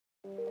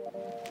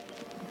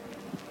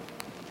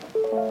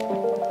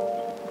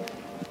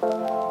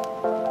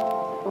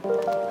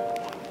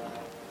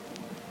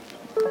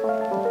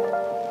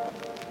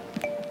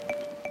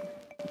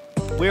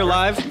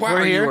live. Wow,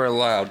 We're here. you are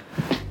loud.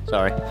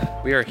 Sorry.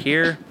 We are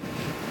here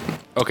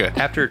Okay.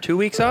 after 2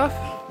 weeks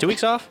off. 2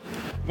 weeks off?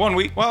 1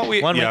 week. Well, 1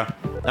 week. yeah.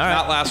 All right.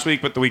 Not last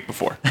week, but the week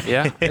before.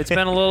 Yeah, it's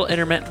been a little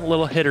intermittent, a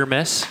little hit or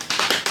miss,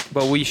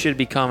 but we should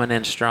be coming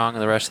in strong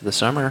the rest of the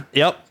summer.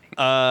 Yep.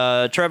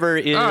 Trevor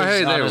is Oh,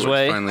 hey, on there his we're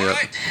way. finally up.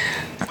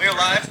 We're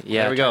live.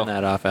 Yeah, There we go. turn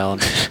that off, Alan.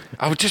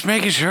 I was just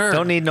making sure.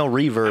 Don't need no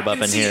reverb up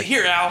in here.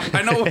 Here, Al.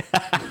 I know.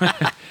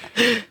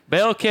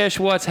 Bill Kish,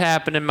 what's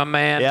happening, my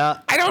man? Yeah.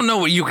 I don't know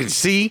what you can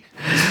see.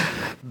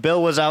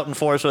 Bill was out in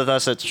force with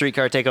us at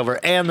Streetcar Takeover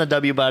and the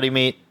W Body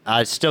Meet.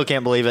 I still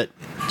can't believe it.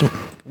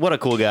 What a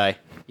cool guy.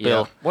 Yeah.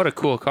 Bill. What a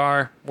cool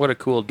car. What a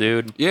cool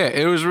dude. Yeah,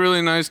 it was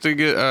really nice to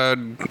get.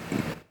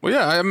 Well,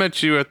 yeah, I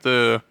met you at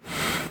the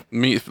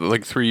meet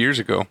like 3 years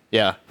ago.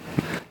 Yeah.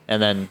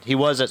 And then he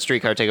was at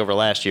Streetcar Takeover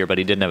last year, but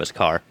he didn't have his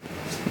car.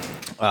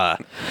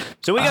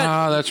 So we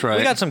got that's right.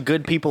 we got some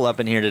good people up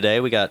in here today.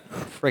 We got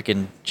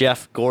freaking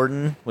Jeff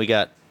Gordon. We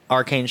got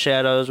Arcane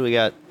Shadows. We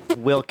got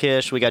Will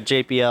Kish. We got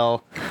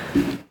JPL.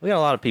 We got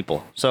a lot of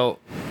people. So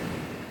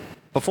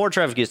before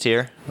Trev gets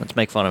here, let's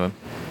make fun of him.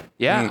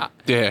 Yeah,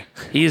 Yeah,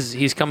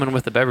 he's coming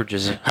with the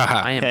beverages.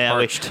 I am Yeah,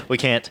 parched. we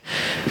can't.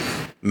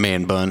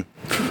 man bun.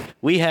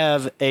 We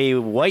have a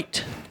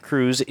white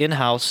cruise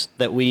in-house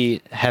that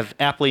we have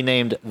aptly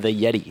named the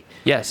Yeti.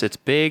 Yes, it's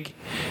big,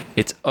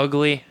 it's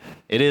ugly,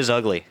 It is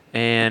ugly.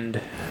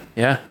 and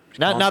yeah.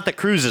 Not that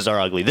cruises are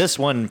ugly. This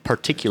one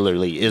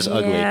particularly is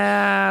ugly.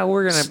 Yeah,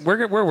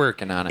 we're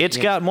working on it. It's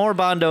got more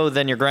Bondo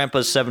than your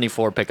grandpa's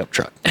 74 pickup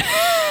truck.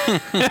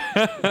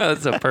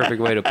 That's a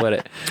perfect way to put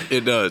it.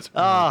 It does.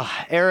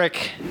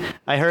 Eric,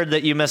 I heard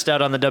that you missed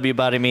out on the W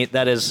Body Meet.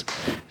 That is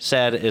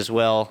sad as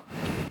well.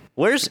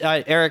 Where's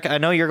Eric? I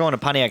know you're going to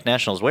Pontiac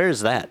Nationals. Where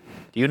is that?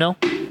 Do you know?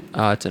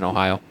 It's in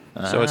Ohio,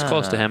 so it's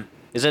close to him.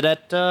 Is it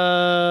at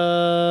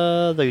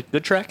the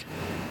Good Track?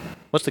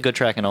 What's the Good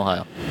Track in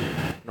Ohio?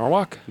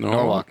 Norwalk.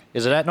 Norwalk.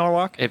 Is it at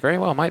Norwalk? It very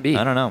well might be.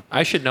 I don't know.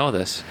 I should know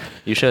this.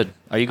 You should.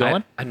 Are you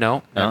going?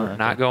 No, never, okay.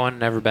 not going.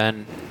 Never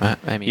been. I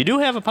mean, You do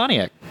have a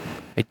Pontiac.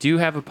 I do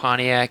have a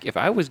Pontiac. If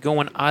I was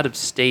going out of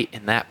state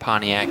in that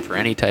Pontiac for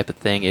any type of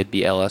thing, it'd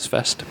be LS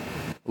Fest.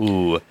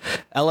 Ooh.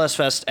 LS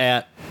Fest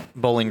at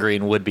Bowling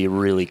Green would be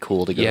really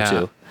cool to go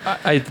to.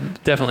 I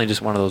definitely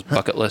just one of those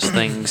bucket list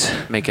things.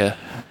 Make a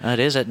It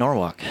is at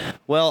Norwalk.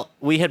 Well,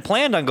 we had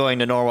planned on going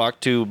to Norwalk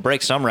to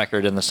break some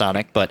record in the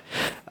Sonic, but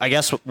I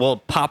guess we'll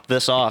pop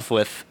this off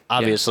with,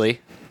 obviously,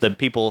 the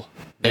people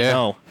that Yeah.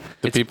 know.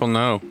 The people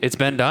know. It's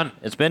been done.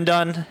 It's been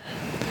done.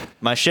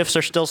 My shifts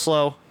are still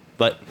slow,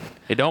 but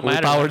It don't we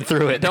matter. powered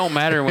through it. It don't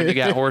matter when you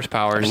got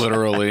horsepowers.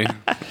 Literally.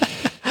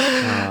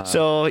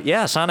 So,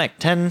 yeah, Sonic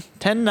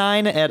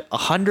 10.9 at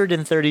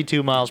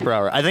 132 miles per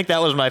hour. I think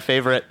that was my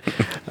favorite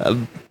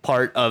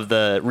part of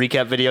the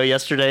recap video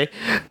yesterday.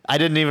 I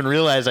didn't even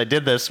realize I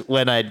did this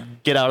when I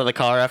get out of the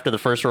car after the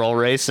first roll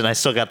race, and I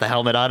still got the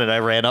helmet on, and I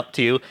ran up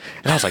to you,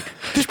 and I was like,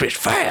 this bitch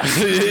fast.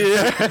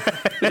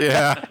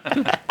 Yeah.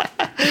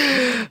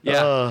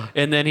 Yeah.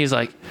 And then he's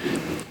like,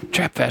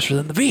 trap faster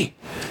than the V.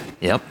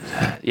 Yep.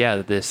 Yeah,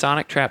 the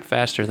Sonic trapped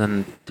faster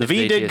than The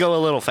V did go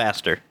a little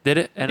faster. Did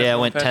it? And Yeah, it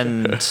went went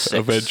faster? 10.6.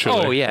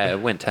 Eventually. Oh yeah, it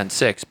went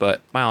 10.6,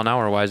 but mile an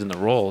hour wise in the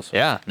rolls.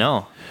 Yeah,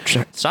 no.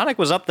 Sonic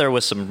was up there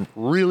with some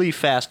really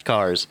fast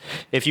cars.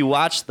 If you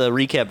watch the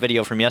recap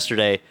video from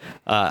yesterday,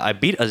 I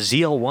beat a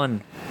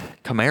ZL1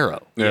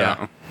 Camaro.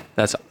 Yeah.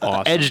 That's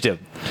awesome. Edged him.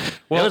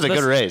 Well, it was a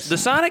good race. The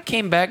Sonic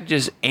came back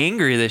just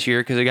angry this year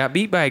because it got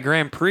beat by a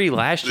Grand Prix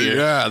last year.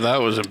 Yeah,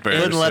 that was They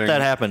embarrassing. didn't let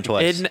that happen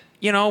twice. It,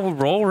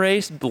 roll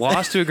race,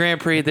 lost to a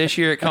Grand Prix. This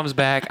year it comes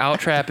back, out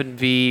trapping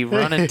V,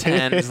 running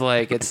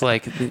 10s. It's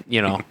like.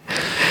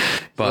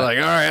 But Like,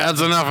 all right,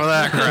 that's enough of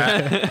that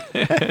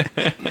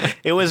crap.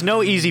 It was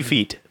no easy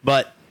feat,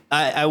 but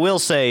I will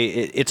say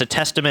it's a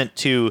testament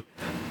to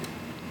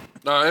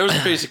No, it was a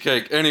piece of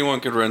cake.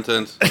 Anyone could rent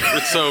tents.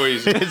 It's so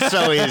easy. it's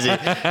so easy.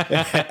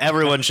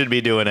 Everyone should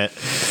be doing it.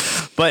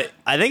 But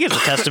I think it's a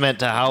testament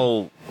to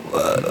how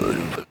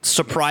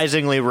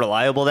surprisingly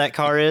reliable that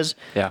car is.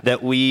 Yeah.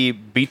 That we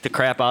beat the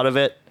crap out of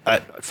it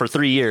for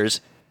 3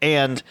 years,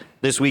 and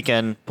this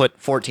weekend put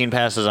 14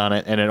 passes on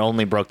it, and it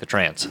only broke the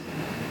trans.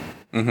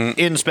 Mm-hmm.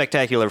 In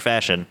spectacular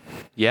fashion.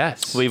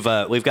 yes, We've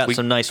got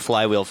some nice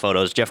flywheel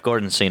photos. Jeff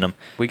Gordon's seen them.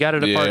 we got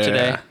it apart Yeah.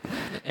 today,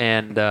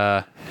 and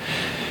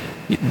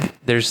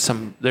there's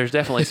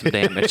definitely some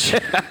damage.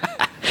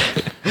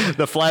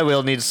 The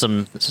flywheel needs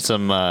some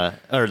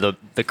or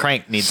the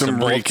crank needs Some some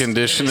bolts,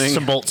 reconditioning.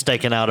 some bolts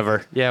taken out of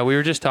her. Yeah, we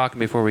were just talking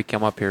before we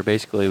come up here.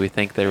 Basically, we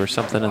think there was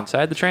something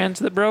inside the trans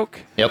that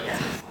broke, Yep.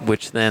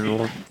 which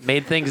then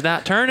made things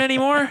not turn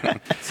anymore.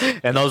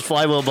 And those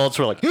flywheel bolts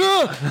were like,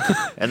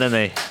 "Ah!" And then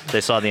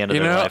they saw the end of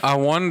You their know, life. I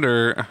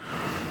wonder.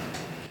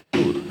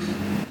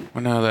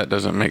 Well, no, that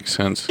doesn't make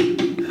sense.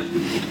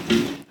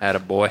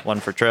 Attaboy. One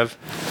for Trev.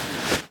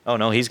 Oh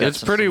no, he's got.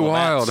 It's pretty some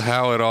wild Lavats.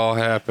 how it all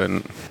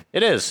happened.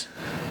 It is.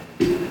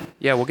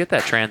 Yeah, we'll get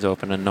that trans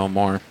open and no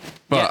more.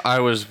 But I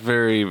was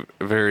very,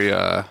 very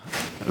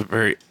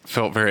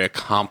felt very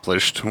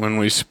accomplished when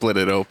we split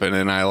it open,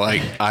 and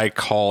I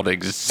called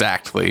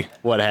exactly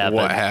What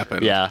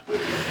happened? Yeah.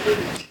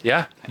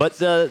 Yeah. But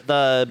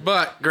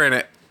But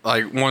granted,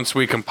 like once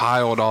we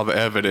compiled all the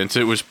evidence,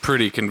 it was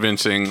pretty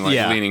convincing. Like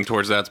Yeah. leaning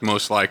towards that's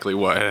most likely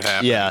what had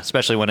happened. yeah,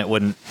 especially when it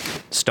wouldn't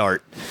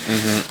start.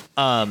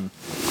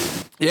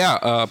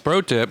 Yeah.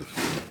 Pro tip: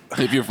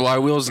 if your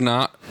flywheel's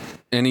not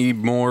any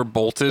more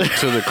bolted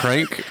to the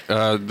crank,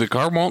 the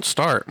car won't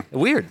start.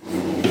 Weird.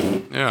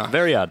 Yeah.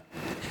 Very odd.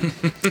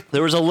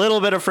 There was a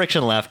little bit of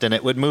friction left, and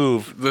it would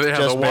move. The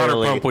just water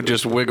barely. pump would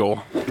just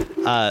wiggle.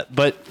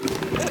 But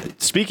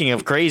speaking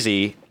of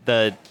crazy,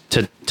 to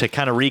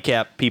kind of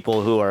recap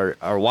people who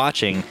are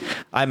watching,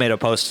 I made a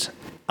post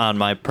on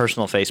my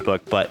personal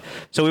Facebook. But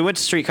so we went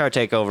to Street Car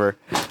Takeover.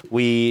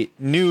 We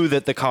knew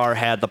that the car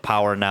had the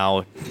power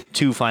now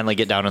to finally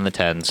get down in the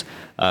 10s.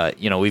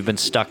 We've been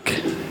stuck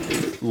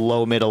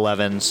low mid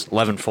 11s,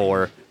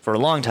 11.4 for a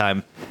long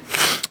time.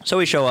 So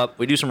we show up,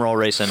 we do some roll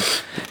racing,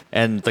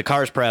 and the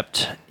car's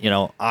prepped.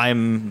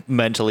 I'm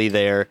mentally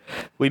there.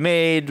 We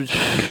made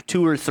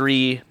 2 or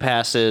 3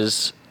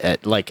 passes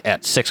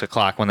at 6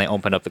 o'clock when they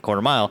opened up the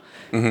quarter mile,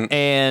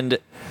 and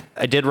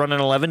I did run an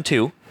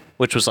 11.2,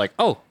 which was like,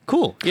 oh,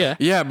 cool, yeah.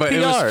 Yeah, but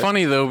it was PR.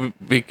 funny though,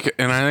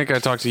 and I think I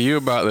talked to you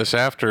about this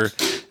after,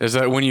 is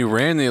that when you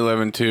ran the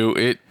 11.2,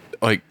 it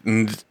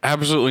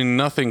absolutely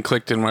nothing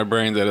clicked in my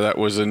brain that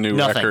was a new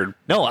Nothing. record.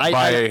 No,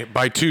 by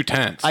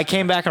 2/10. I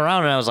came back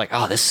around and I was like,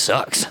 oh, this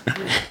sucks.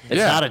 It's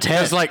not a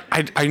 10.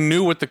 Because I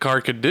knew what the car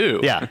could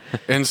do. Yeah.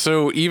 And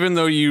so even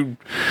though you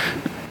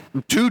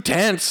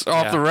 2/10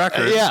 off the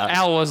record. Yeah.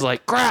 Al was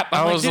like, crap.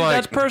 I was was like, dude, like-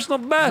 that's personal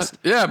best.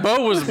 Yeah,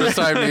 Bo was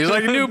beside me. He's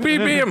like, new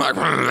PB. I'm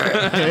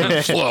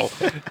like, slow.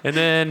 And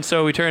then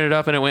so we turned it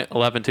up and it went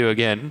 11-2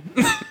 again.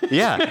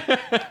 Yeah.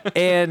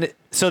 And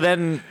so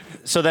then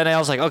I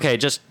was like, okay,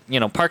 just,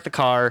 park the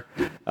car.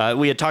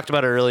 We had talked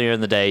about it earlier in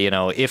the day,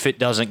 if it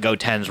doesn't go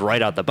 10s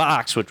right out the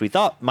box, which we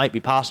thought might be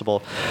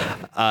possible,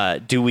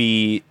 do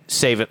we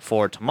save it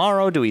for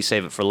tomorrow? Do we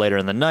save it for later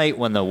in the night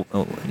when the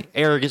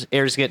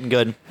air's getting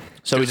good?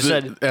 So we just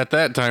said, At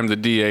that time, the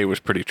DA was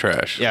pretty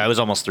trash. yeah, it was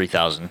almost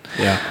 3,000.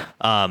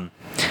 Yeah.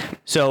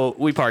 So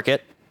we park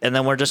it, and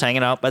then we're just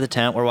hanging out by the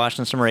tent. We're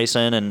watching some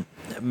racing, and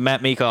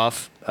Matt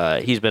Meekoff,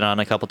 he's been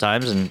on a couple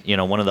times, and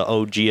one of the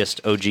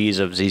OGs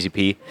of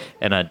ZZP,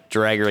 and a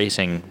drag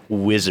racing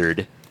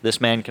wizard.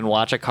 This man can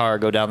watch a car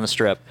go down the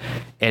strip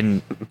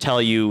and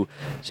tell you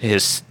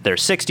their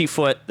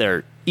 60-foot,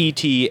 their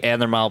ET,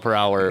 and their mile per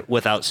hour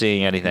without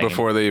seeing anything.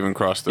 Before they even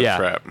crossed the yeah,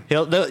 trap.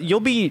 you'll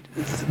be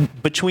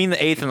between the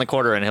 8th and the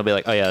quarter, and he'll be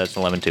like, "Oh yeah, that's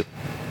an 11.2."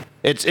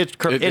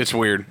 It's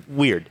weird.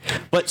 Weird.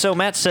 But so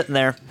Matt's sitting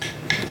there,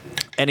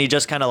 and he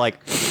just kind of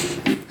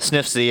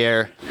sniffs the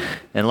air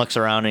and looks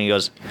around,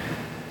 and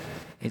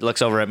he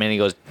looks over at me and he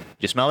goes, "Do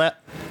you smell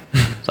that?"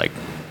 It's like,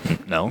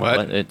 no.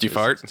 What? Did you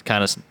fart? It's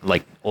kind of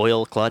like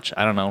oil clutch.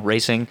 I don't know,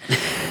 racing.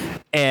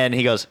 And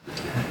he goes,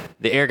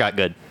 "The air got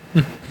good.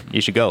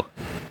 You should go."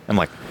 I'm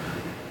like,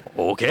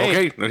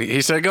 okay. Okay,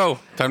 he said go.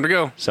 Time to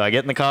go. So I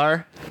get in the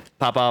car,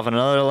 pop off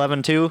another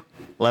 11.2,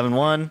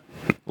 11.1,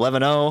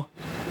 11.0,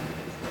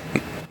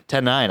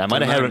 10.9. I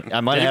might have had.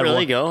 I might Did it have had really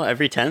one. go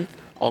every 10th?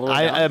 All the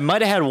way down? I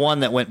might have had one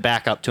that went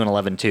back up to an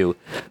 11.2,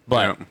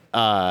 but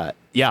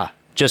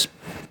just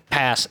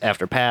pass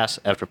after pass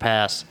after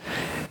pass,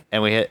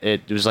 and we hit.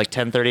 It was like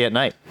 10:30 at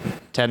night,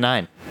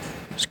 10.9. It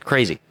was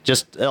crazy,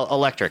 just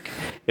electric.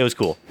 It was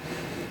cool.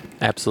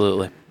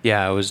 Absolutely.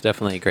 Yeah, it was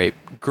definitely a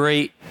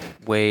great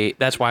way.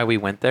 That's why we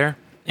went there.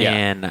 Yeah.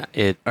 And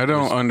I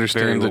don't was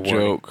understand the very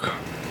rewarding. joke.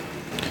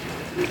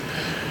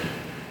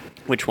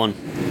 Which one?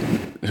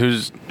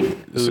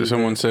 So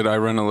someone said I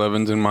run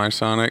 11s in my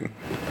Sonic.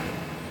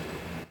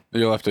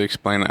 You'll have to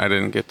explain it. I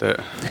didn't get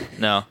that.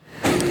 No.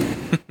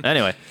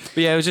 Anyway,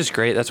 But yeah, it was just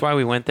great. That's why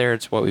we went there.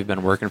 It's what we've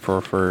been working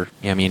for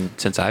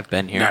since I've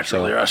been here.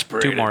 Naturally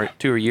aspirated.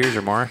 2 years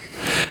or more.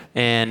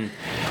 And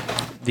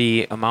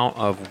the amount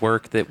of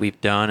work that we've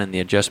done and the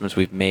adjustments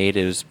we've made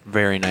is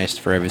very nice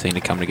for everything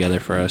to come together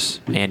for us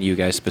and you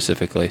guys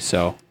specifically.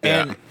 So,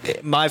 and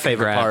my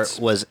favorite Congrats.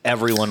 part was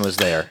everyone was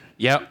there.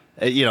 yep.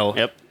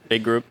 Yep.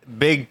 Big group.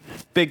 Big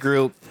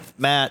group.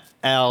 Matt,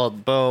 Al,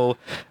 Bo.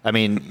 I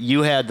mean,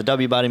 you had the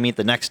W body meet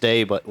the next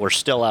day, but we're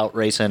still out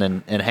racing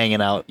and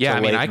hanging out. Yeah, till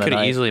I mean, late I in the could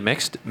have night. easily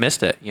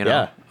missed it,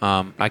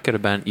 I could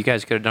have been, you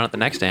guys could have done it the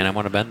next day and I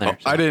would have been there.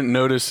 I didn't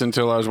notice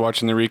until I was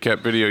watching the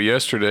recap video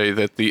yesterday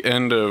that the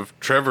end of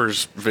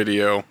Trevor's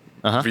video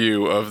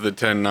view of the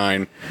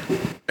 10.9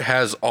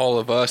 has all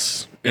of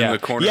us in the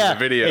corner of the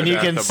video and you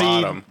at can the see.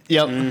 bottom.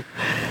 Yep.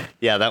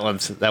 Yeah, that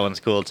one's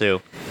cool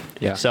too.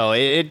 Yeah. So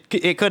it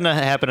couldn't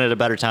have happened at a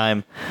better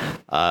time.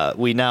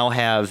 We now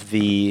have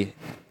the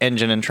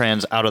engine and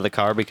trans out of the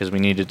car because we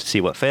needed to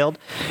see what failed,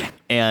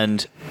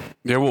 and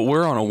Yeah, well,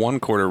 we're on a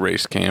 1/4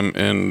 race cam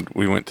and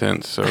we went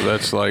 10s, so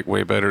that's like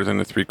way better than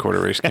a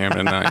 3/4 race cam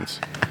and 9s.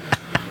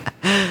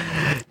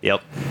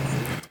 yep.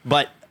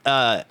 But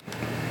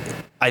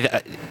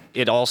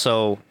it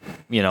also,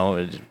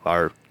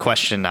 our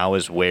question now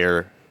is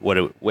where where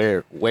do we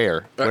Yeah.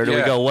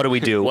 go? What do we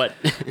do? What?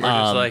 We're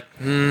just like,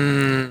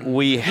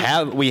 We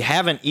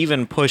haven't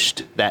even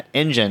pushed that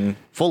engine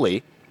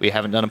fully. We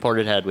haven't done a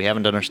ported head. We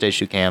haven't done our stage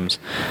 2 cams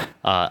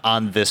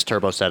on this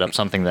turbo setup,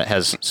 something that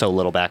has so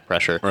little back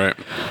pressure. Right.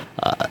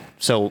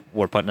 So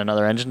we're putting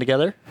another engine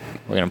together.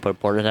 We're going to put a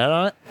ported head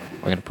on it.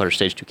 We're going to put our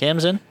stage 2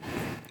 cams in.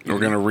 We're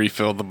going to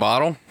refill the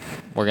bottle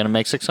We're going to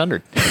make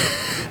 600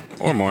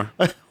 or more.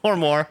 or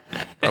more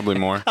Probably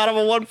more. out of a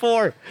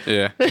 1.4.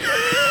 Yeah.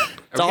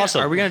 It's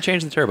awesome. Are we going to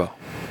change the turbo?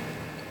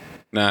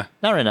 Nah.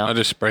 Not right now. I'll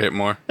just spray it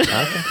more.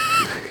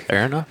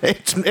 Fair enough.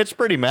 It's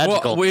pretty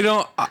magical. Well, we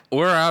don't.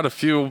 We're out of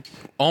fuel,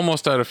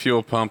 almost out of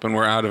fuel pump, and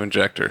we're out of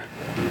injector.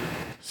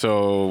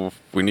 So if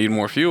we need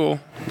more fuel.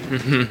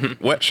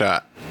 Wet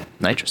shot.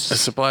 It Nitrous.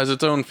 supplies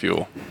its own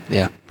fuel.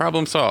 Yeah.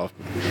 Problem solved.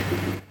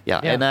 Yeah,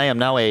 Yeah. and I am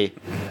now a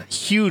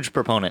huge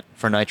proponent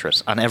for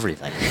nitrous on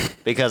everything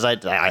because I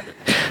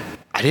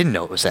didn't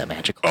know it was that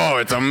magical. Oh,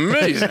 it's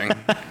amazing.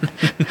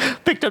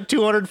 Picked up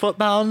 200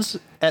 foot-pounds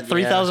at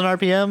 3,000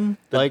 RPM.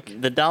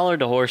 Like, The dollar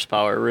to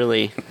horsepower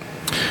really.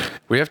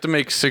 We have to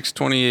make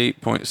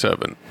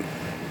 628.7.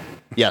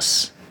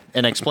 yes.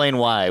 And explain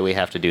why we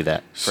have to do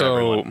that. For So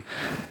everyone.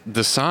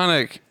 the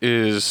Sonic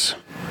is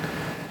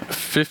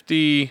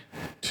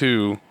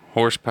 52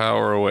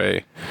 horsepower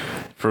away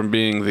from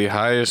being the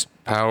highest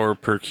power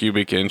per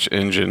cubic inch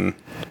engine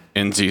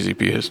in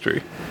ZZP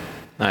history,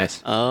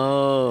 Nice.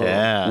 Oh.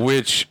 Yeah.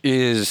 which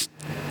is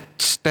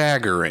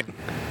staggering.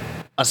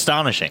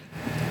 Astonishing.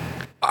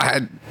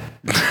 I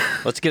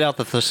Let's get out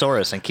the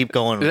thesaurus and keep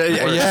going.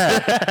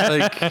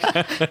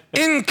 like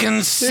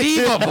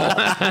inconceivable.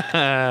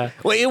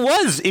 Well, it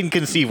was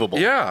inconceivable.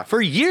 Yeah. For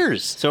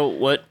years. So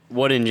what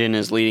engine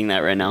is leading that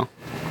right now?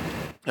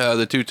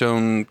 The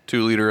two-tone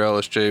 2-liter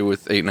LSJ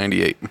with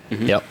 898.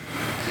 Yep.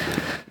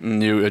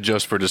 And you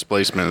adjust for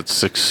displacement,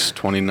 it's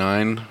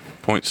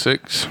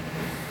 629.6.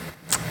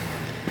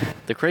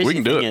 The We crazy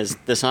can do thing it. is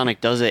the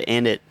Sonic does it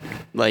and it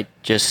like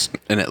just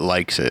And it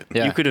likes it.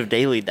 Yeah. you could have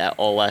dailied that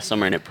all last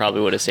summer and it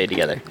probably would have stayed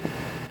together.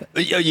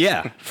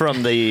 Yeah.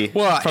 From that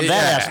yeah.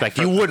 aspect,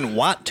 you wouldn't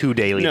want to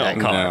daily No. that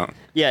car. No.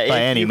 Yeah, By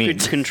if any you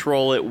means. could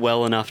control it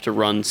well enough to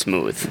run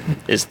smooth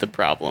is the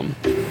problem.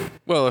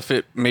 Well, if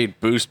it made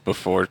boost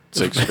before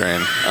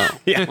 $6,000. Oh.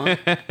 Yeah. Well,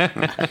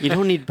 you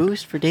don't need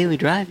boost for daily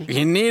driving.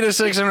 You need a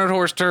 600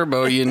 horse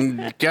turbo.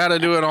 You got to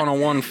do it on a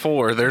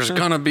 1.4. There's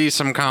going to be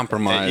some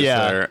compromise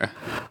Yeah. there.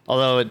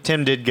 Although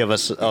Tim did give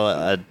us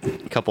a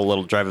couple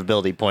little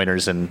drivability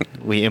pointers, and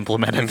we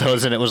implemented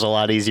those, and it was a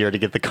lot easier to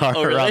get the car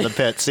Oh, really? around the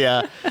pits.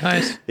 Yeah.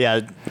 Nice.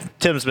 Yeah.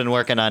 Tim's been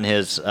working on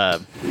his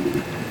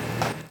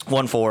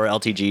 1.4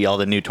 LTG, all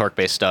the new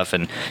torque-based stuff,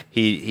 and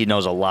he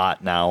knows a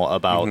lot now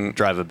about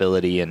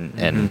drivability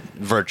and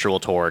virtual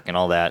torque and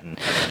all that. And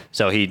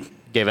so he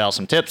gave Al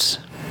some tips,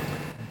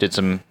 did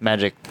some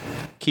magic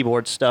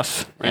keyboard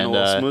stuff, Ran a and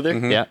little smoother?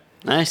 Yeah,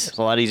 Nice. it's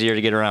a lot easier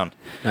to get around.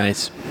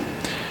 Nice.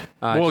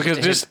 Well, because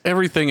just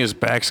everything is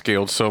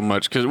backscaled so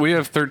much. Because we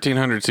have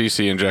 1,300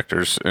 cc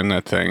injectors in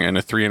that thing and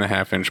a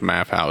 3.5-inch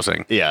MAF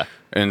housing. Yeah.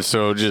 And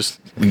so just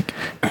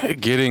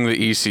getting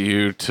the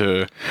ECU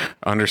to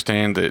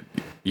understand that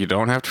you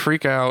don't have to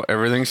freak out.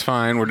 Everything's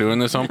fine. We're doing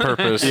this on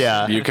purpose.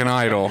 Yeah. You can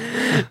idle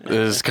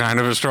is kind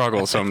of a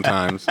struggle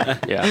sometimes.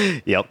 Yeah.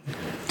 Yep.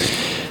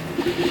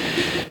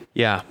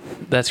 Yeah.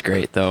 That's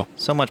great, though.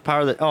 So much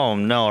power that. Oh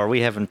no, are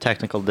we having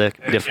technical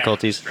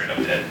difficulties?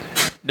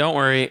 Don't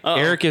worry. Uh-oh.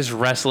 Eric is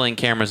wrestling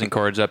cameras and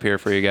cords up here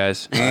for you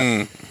guys.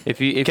 If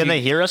Can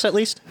they hear us at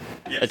least?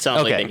 It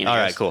sounds like Okay, they can all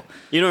hear right, us. cool.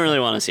 You don't really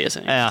want to see us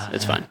anyways. Yeah,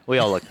 It's fine. We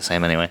all look the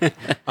same anyway.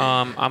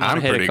 I'm gonna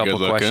I'm hit pretty a couple good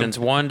looking. questions.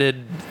 One,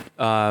 did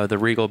the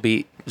Regal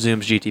beat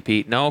Zoom's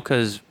GTP? No,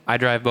 because I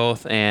drive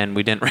both and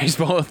we didn't race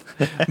both,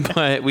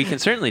 but we can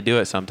certainly do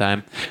it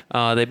sometime.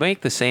 They make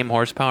the same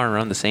horsepower and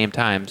run the same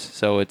times,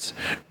 so it's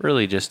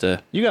really just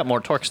a You got more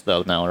torques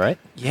though now, right?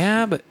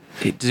 yeah. But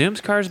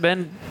Zoom's car's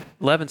been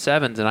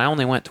 11.7s, and I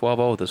only went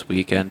 12.0 this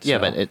weekend. Yeah, so-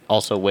 but it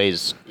also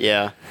weighs.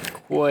 Yeah.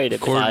 Quite a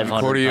bit.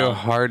 500 Cordio pounds.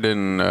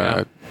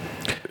 Hardin,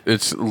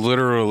 it's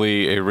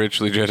literally a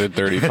richly jetted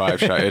 35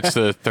 shot. It's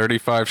the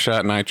 35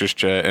 shot nitrous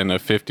jet and a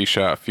 50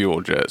 shot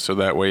fuel jet. So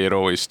that way it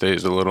always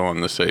stays a little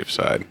on the safe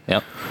side.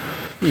 Yep.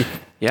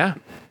 yeah,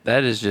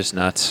 that is just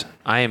nuts.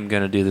 I am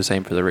gonna do the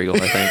same for the Regal.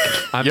 I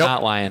think I'm Yep.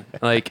 not lying.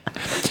 Like,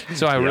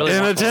 so I really And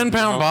a want-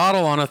 10-pound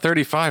bottle on a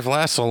 35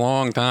 lasts a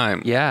long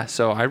time. Yeah,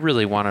 so I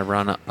really want to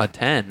run a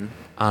 10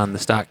 on the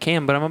stock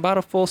cam, but I'm about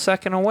a full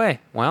second away.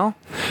 Well,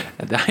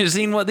 I've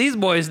seen what these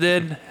boys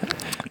did.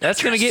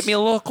 That's going to get me a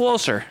little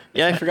closer.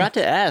 Yeah, I forgot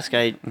to ask.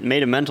 I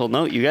made a mental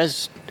note. You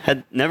guys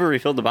had never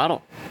refilled the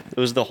bottle. It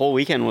was the whole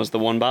weekend was the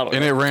one bottle.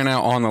 And it ran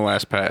out on the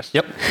last pass.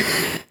 Yep.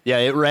 Yeah,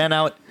 it ran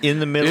out in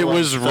the middle. It of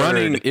was third.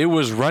 running. It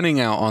was running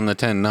out on the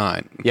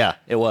 10.9. Yeah,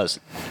 it was.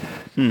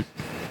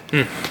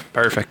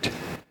 Perfect.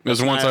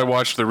 Because once I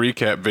watched the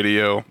recap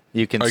video,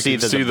 You can I see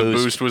could that see the the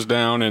boost- boost was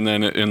down, and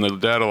then in the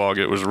data log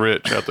it was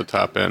rich at the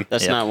top end.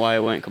 That's Yeah. not why it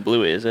went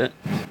kablooey, is it?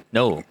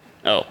 No.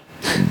 Oh.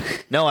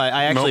 No,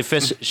 I actually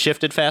Nope.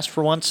 shifted fast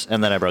for once,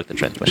 and then I broke the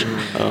transmission.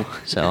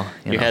 Oh, So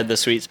you know. had the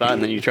sweet spot,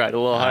 and then you tried a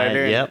little I-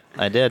 harder. Yep,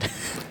 I did.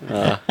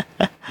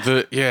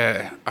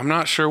 I'm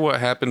not sure what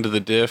happened to the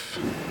diff,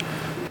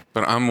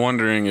 but I'm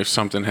wondering if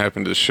something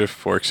happened to the shift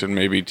forks and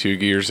maybe 2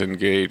 gears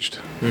engaged.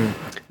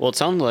 Well, it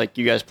sounds like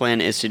you guys'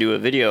 plan is to do a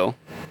video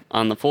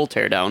on the full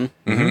teardown.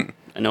 Mm-hmm.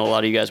 I know a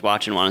lot of you guys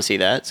watching want to see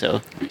that,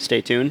 so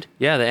stay tuned.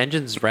 Yeah, the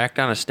engine's racked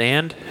on a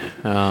stand.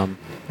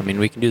 I mean,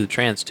 we can do the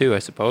trans too, I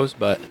suppose,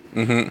 but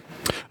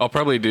I'll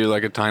probably do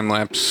like a time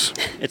lapse.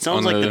 It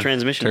sounds like the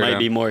transmission might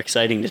be more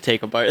exciting to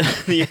take apart than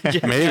the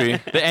engine.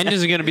 Maybe. the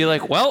engine's going to be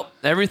like, well,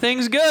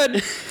 everything's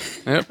good.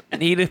 Yep.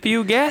 Need a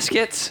few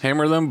gaskets.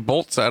 Hammer them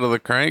bolts out of the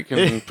crank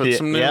and put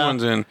some new Yeah.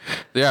 ones in.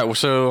 Yeah, well,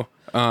 so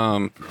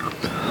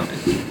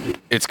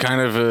it's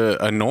kind of a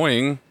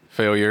annoying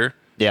failure.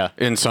 Yeah.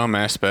 In some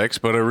aspects,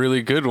 but a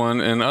really good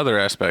one in other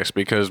aspects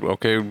because,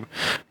 okay,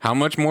 how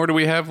much more do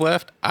we have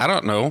left? I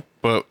don't know,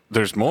 but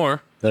there's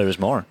more. There's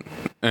more.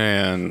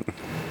 And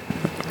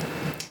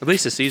At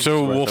least the season's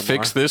so worth we'll of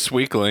fix more. this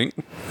weak link,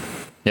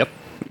 Yep.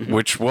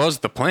 which was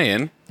the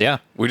plan. Yeah.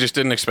 We just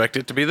didn't expect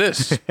it to be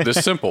this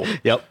simple.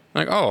 Yep.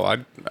 Like,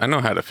 oh, I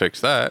know how to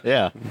fix that.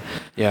 Yeah.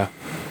 Yeah.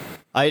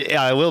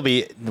 I will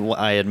be.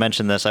 I had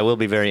mentioned this. I will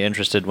be very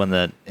interested when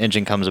the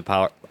engine comes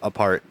apart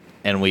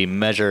and we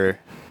measure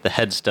the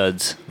head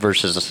studs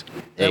versus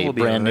That a will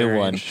be brand new very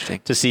one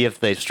interesting. to see if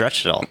they've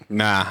stretched at all.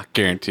 Nah,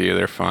 guarantee you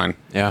they're fine.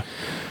 Yeah.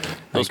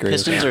 Those agree with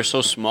pistons are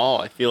so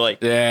small. I feel like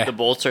Yeah. the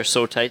bolts are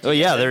so tight. Oh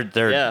yeah, together.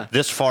 they're Yeah.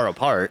 this far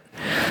apart,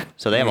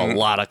 so they have a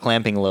lot of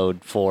clamping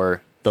load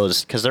for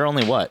those because they're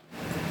only what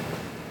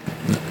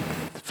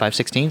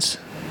 5/16.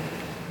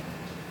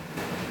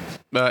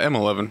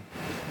 M11,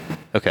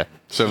 Okay,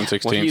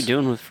 7/16. What are you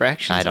doing with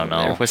fractions? I don't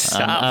over there? know. What's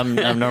up? I'm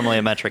normally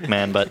a metric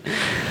man, but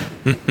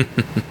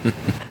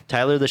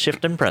Tyler the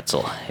Shifting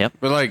Pretzel. Yep.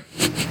 But like,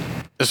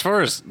 as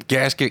far as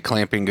gasket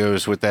clamping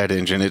goes with that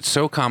engine, it's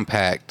so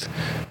compact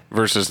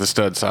versus the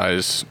stud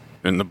size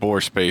and the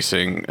bore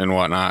spacing and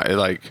whatnot.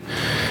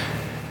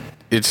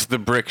 It's the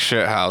brick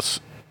shit house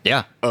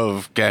Yeah.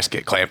 of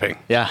gasket clamping.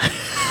 Yeah.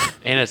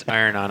 And it's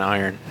iron on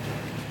iron.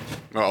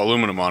 Oh,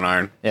 aluminum on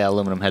iron. Yeah.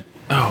 Aluminum head.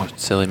 Oh,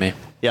 silly me.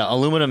 Yeah,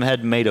 aluminum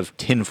head made of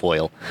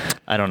tinfoil.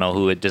 I don't know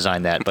who had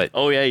designed that, but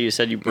Oh yeah, you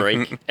said you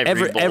break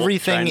every bolt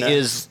everything trying to-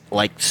 is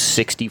like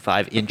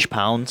 65 inch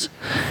pounds.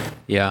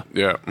 Yeah.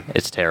 Yeah.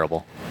 It's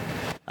terrible.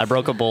 I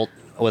broke a bolt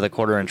with a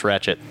 1/4 inch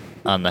ratchet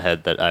on the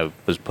head that I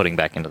was putting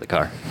back into the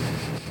car.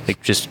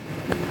 Like just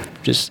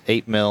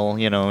 8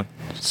 mil,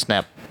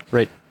 snap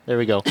right there.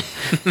 We go.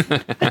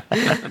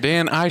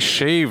 Dan, I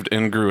shaved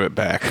and grew it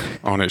back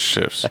on his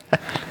shifts.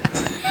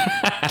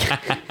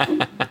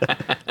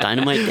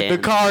 Dynamite Dan. The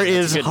car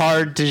is good.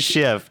 hard to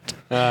shift.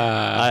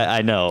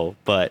 I know,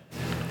 but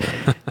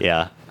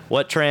yeah.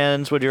 What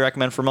trans would you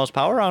recommend for most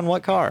power on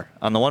what car?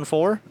 On the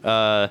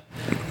 1.4?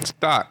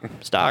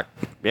 Stock.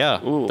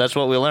 Yeah, Ooh. that's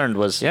what we learned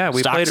was Yeah, we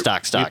stock. played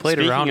Stock. We played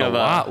Speaking around a of,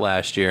 lot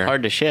last year.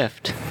 Hard to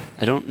shift.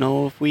 I don't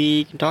know if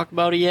we can talk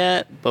about it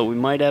yet, but we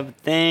might have a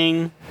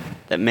thing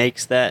that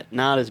makes that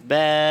not as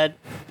bad.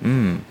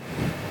 The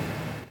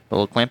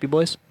little clampy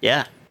boys.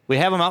 Yeah. We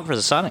have them out for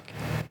the Sonic.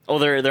 Oh,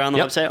 they're on the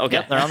Yep. website? Okay.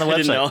 Yep, they're on the I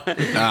didn't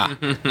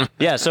website. know.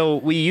 Yeah, so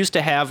we used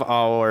to have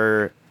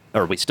or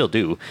we still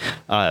do,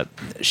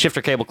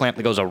 shifter cable clamp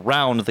that goes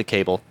around the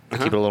cable to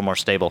keep it a little more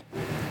stable.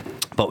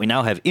 But we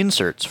now have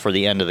inserts for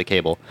the end of the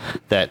cable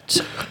that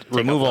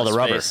remove all the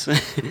rubber,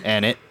 space.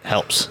 and it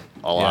helps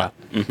a lot.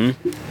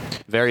 Mm-hmm.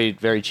 Very,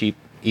 very cheap,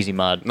 easy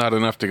mod. Not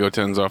enough to go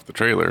tens off the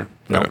trailer.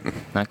 No, but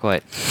not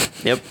quite.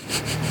 Yep.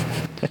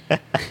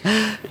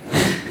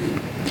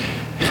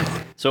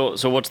 So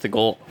what's the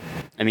goal?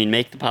 I mean,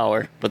 make the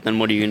power, but then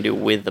what are you going to do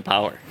with the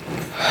power?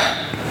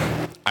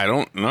 I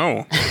don't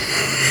know.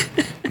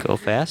 Go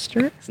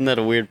faster. Isn't that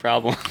a weird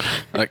problem?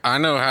 Like, I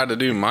know how to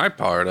do my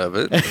part of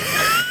it.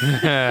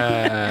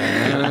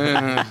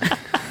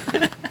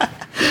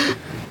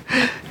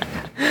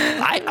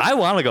 I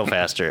want to go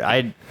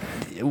faster.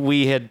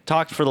 We had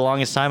talked for the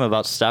longest time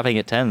about stopping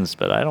at 10s,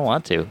 but I don't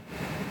want to.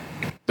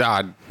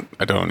 I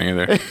don't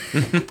either.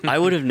 I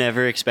would have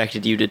never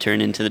expected you to turn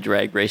into the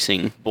drag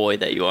racing boy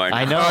that you are now.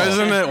 I know. Oh,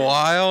 isn't it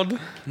wild?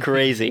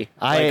 Crazy.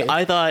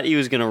 I thought he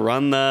was going to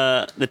run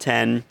the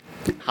 10,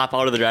 hop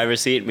out of the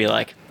driver's seat and be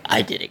like,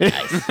 I did it,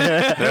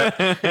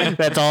 guys.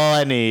 That's all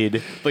I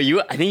need. But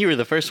I think you were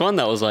the first one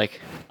that was like,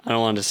 I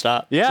don't want to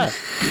stop. Yeah.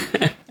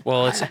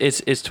 Well,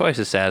 it's twice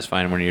as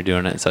satisfying when you're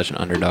doing it in such an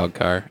underdog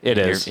car. It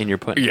and is. And you're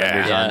putting Yeah.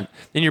 fenders Yeah. on.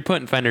 Then you're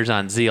putting fenders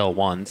on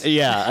ZL1s.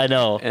 Yeah, I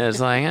know. And it's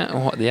like,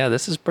 yeah,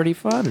 this is pretty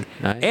fun.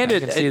 I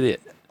can see the.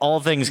 All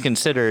things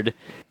considered,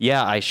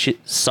 yeah, I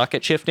suck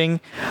at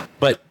shifting,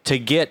 but to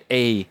get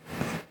a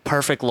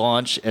perfect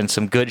launch and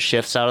some good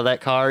shifts out of that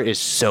car is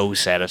so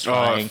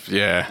satisfying.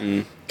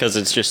 Yeah. Because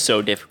it's just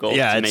so difficult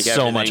Yeah, to it's make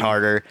so much everything-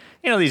 harder.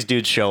 These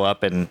dudes show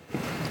up in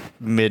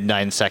mid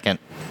 9-second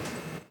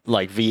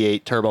like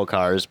V8 turbo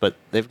cars, but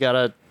they've got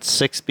a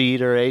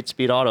 6-speed or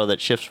 8-speed auto that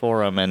shifts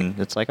for them, and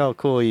it's like, oh,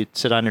 cool. You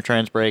sit on your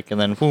trans brake, and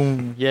then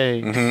boom,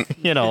 yay.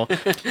 You know,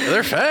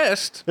 They're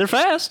fast. they're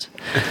fast,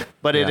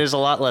 but it Yeah. is a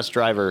lot less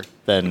driver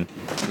than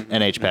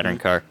an H pattern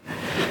car.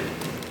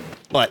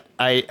 But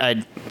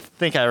I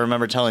think I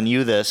remember telling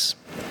you this.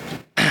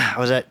 I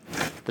was at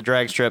the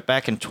drag strip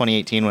back in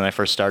 2018 when I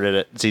first started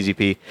at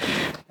ZZP,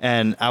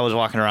 and I was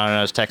walking around and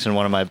I was texting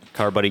one of my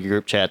car buddy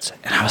group chats,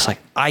 and I was like,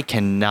 I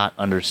cannot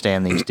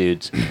understand these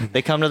dudes.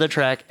 They come to the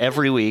track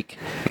every week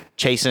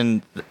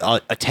chasing a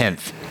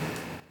 10th.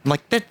 I'm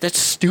like, that's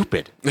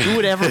stupid. Who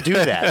would ever do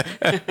that?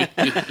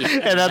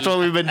 And that's what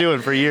we've been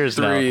doing for years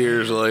now. 3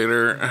 years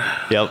later.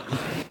 Yep.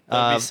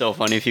 It'd be so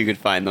funny if you could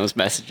find those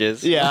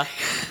messages. Yeah.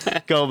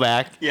 Go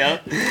back. Yeah.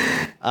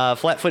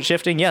 Flat foot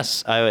shifting,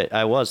 yes,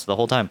 I was the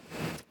whole time.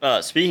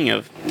 Speaking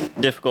of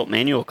difficult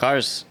manual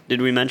cars,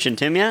 did we mention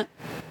Tim yet?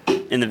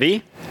 In the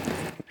V?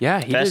 Yeah,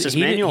 he did, Fastest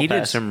he, did, manual he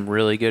did pass. some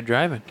really good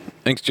driving.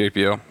 Thanks,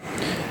 JPL.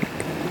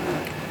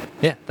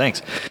 Yeah,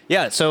 thanks.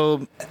 Yeah,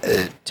 so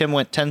Tim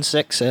went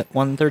 10.6 at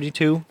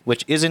 132,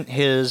 which isn't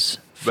his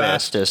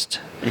fastest.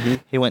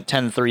 He went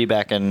 10.3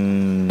 back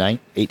in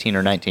 18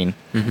 or 19.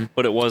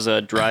 But it was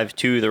a drive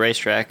to the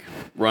racetrack,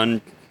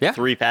 run Yeah.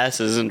 3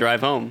 passes, and drive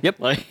home. Yep.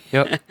 Like,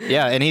 Yep.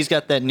 Yeah, and he's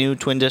got that new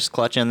twin disc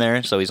clutch in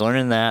there, so he's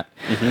learning that.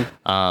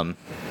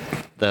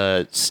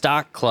 The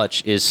stock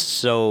clutch is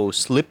so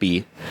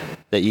slippy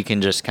that you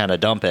can just kind of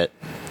dump it,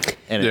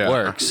 and it Yeah.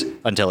 works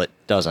until it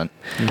doesn't.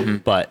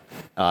 But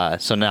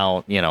so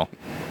now, you know,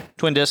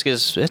 twin disc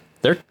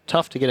they're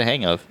tough to get a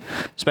hang of,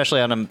 especially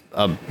on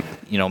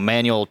a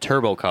manual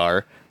turbo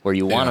car where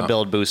you want to Yeah.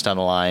 build boost on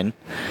the line,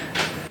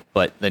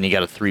 but then you got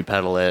to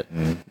 3-pedal it,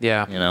 and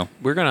Yeah. you know.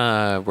 We're going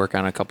to work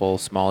on a couple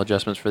small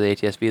adjustments for the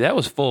ATS-V. That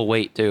was full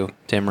weight, too,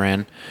 Tim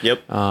ran.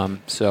 Yep.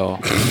 So,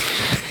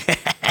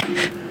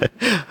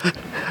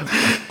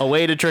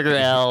 Away to trigger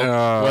L,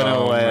 win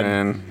a win.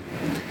 Man.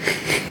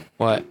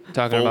 what?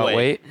 Talking Full about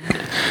weight.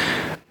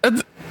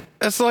 weight?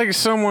 It's like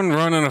someone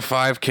running a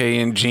 5K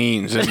in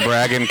jeans and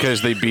bragging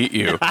because they beat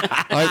you.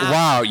 Like,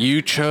 wow,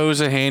 you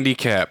chose a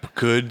handicap.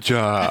 Good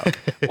job.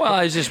 Well,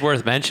 it's just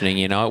worth mentioning,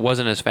 you know. It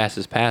wasn't his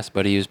fastest pass,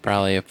 but he was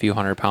probably a few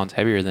hundred pounds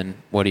heavier than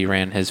what he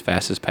ran his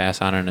fastest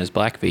pass on in his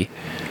Black V.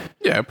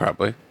 Yeah,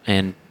 probably.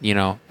 And, you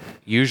know,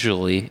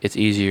 usually it's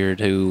easier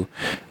to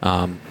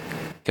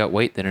gut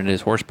weight than it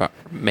is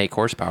make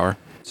horsepower.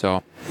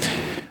 So,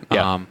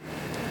 Yeah.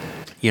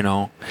 you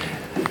know,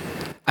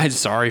 I'm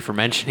sorry for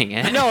mentioning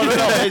it. No.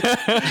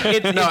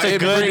 It's a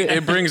good.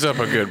 It brings up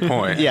a good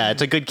point. Yeah,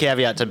 it's a good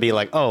caveat to be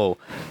like, oh,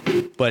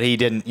 but he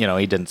didn't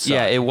suck.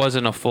 Yeah, it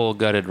wasn't a full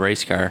gutted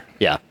race car.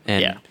 Yeah.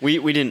 And Yeah.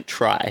 We didn't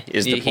try,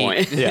 is the He-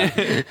 point.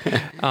 Yeah.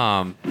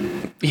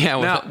 yeah,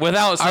 Now,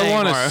 without I saying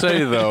want to more.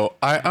 say, though,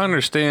 I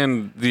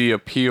understand the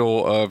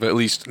appeal of at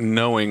least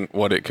knowing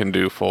what it can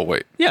do full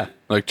weight. Yeah.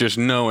 Like just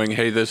knowing,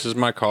 hey, this is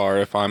my car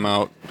if I'm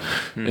out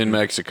in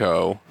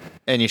Mexico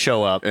And you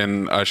show up.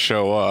 and I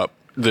show up.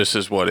 This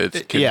is what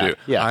it can Yeah, do.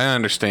 yeah. I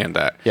understand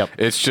that. Yep.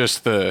 It's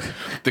just the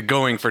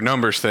going for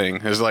numbers thing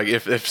is like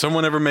if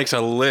someone ever makes a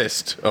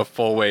list of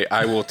full weight,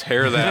 I will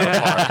tear that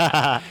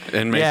apart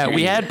and make Yeah, you-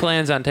 we had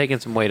plans on taking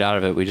some weight out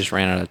of it. We just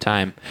ran out of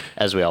time.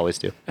 As we always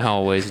do.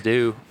 Always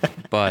do.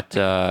 But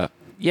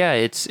yeah,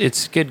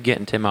 it's good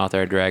getting Tim out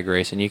there drag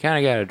racing. You kind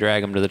of got to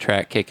drag him to the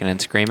track kicking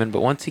and screaming.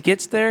 But once he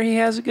gets there, he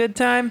has a good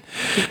time.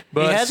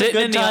 But He has a sitting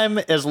good in the- time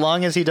as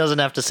long as he doesn't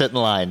have to sit in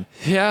line.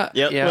 Yeah.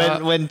 Yep. Yeah.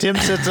 When Tim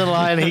sits in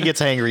line, he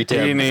gets angry, He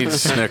Tim. needs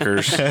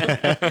Snickers.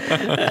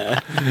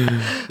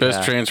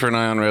 Best transfer and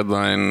on red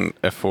line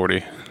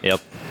F40.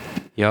 Yep.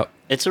 Yep.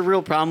 It's a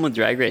real problem with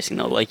drag racing,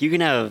 though. Like, you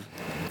can have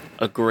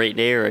a great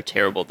day or a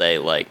terrible day.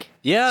 Like,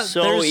 Yeah,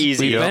 so there's-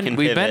 easy. We've you been can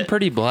we've been pivot.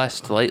 pretty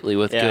blessed lately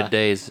with Yeah. good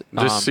days.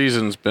 This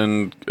season's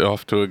been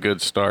off to a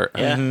good start.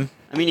 Yeah.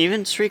 I mean,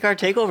 even Streetcar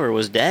Takeover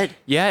was dead.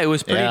 Yeah, it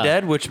was pretty Yeah.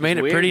 dead, which made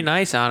it Weird. pretty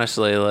nice,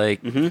 honestly. Like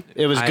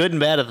It was I- good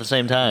and bad at the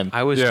same time.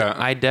 Yeah.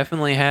 I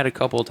definitely had a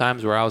couple of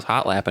times where I was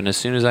hot lapping. As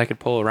soon as I could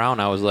pull around,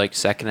 I was like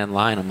second in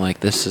line. I'm like,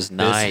 this is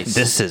nice.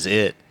 This is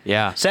it.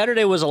 yeah.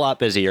 Saturday was a lot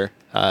busier.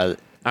 I'm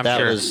that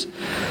sure. was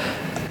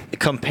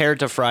compared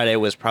to Friday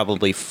was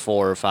probably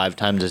 4 or 5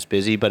 times as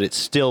busy, but it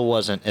still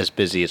wasn't as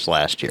busy as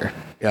last year.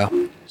 Yeah.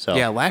 So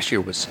Yeah, last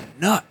year was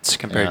nuts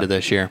compared Yeah. to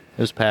this year.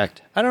 It was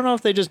packed. I don't know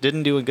if they just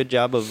didn't do a good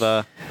job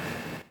of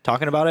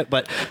talking about it,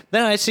 but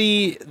then I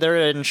see they're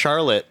in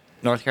Charlotte,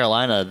 North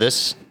Carolina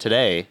this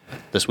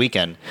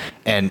weekend,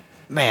 and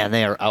man,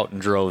 they are out in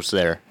droves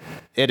there.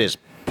 It is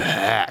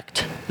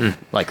packed.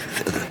 Like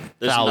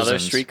There's thousands. another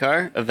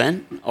streetcar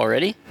event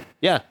already.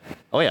 Yeah.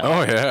 Oh yeah.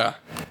 Oh yeah,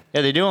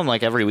 Yeah, they do them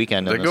like every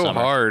weekend they in the go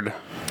summer. hard.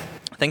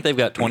 I think they've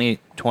got 20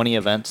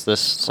 events this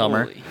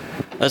summer. Holy.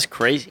 That's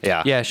crazy.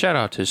 Yeah. Yeah, shout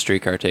out to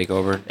Streetcar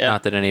Takeover. Yeah.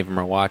 Not that any of them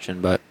are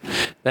watching, but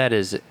that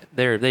is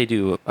they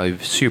do a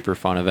super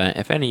fun event.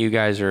 If any of you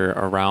guys are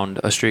around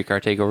a streetcar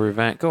takeover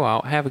event, go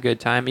out, have a good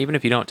time. Even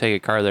if you don't take a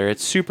car there,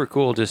 it's super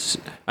cool. It's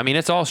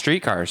all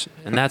streetcars,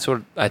 and that's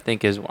what I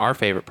think is our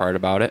favorite part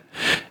about it.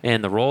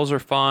 And the rolls are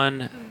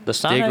fun. The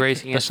Sonic, dig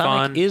racing is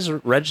fun. is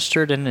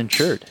registered and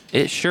insured.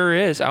 It sure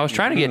is. I was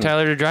trying to get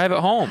Tyler to drive it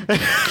home.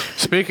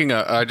 Speaking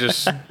of, I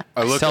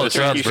looked Tell at the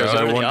this truth, because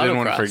bro. I didn't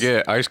want to Autocross.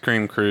 forget. Ice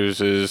Cream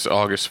Cruise is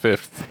August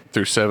 5th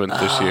through 7th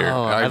this year.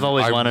 I've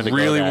always wanted to go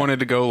really that. wanted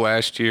to go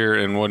last year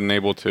and wasn't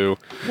able to.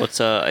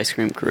 What's Ice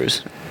Cream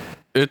Cruise?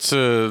 It's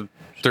a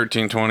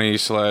 1320 /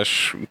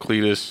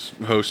 Cletus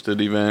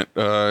hosted event,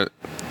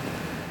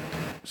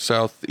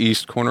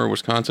 southeast corner of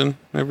Wisconsin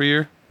every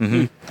year.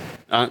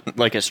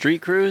 Like a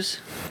street cruise?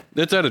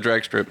 It's at a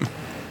drag strip.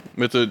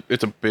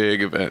 It's a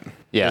big event.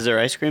 Yeah. Is there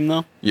ice cream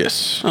though?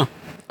 Yes. Oh,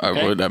 I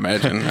okay. would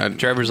imagine.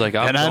 Trevor's like,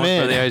 I'm And I'm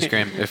going for in. the ice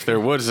cream. If there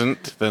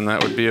wasn't, then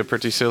that would be a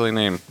pretty silly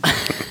name.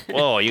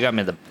 Whoa, you got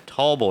me the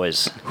tall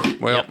boys.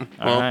 Well,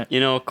 All Well,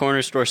 right.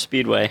 Corner Store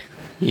Speedway.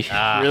 You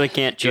really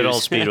can't choose. Good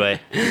old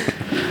Speedway.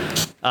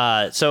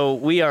 So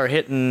we are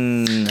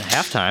hitting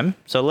halftime.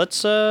 So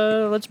let's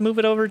move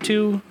it over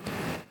to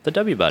the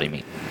W Body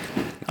meet.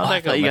 How'd I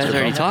that go, thought you guys Mr.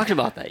 already Bowman? talked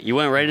about that. You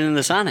went right into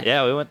the Sonic.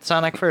 Yeah, we went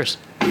Sonic first.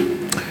 we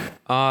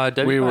were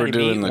WBody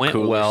doing meet the went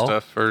cooler well.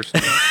 stuff first.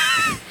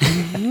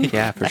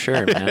 Yeah, for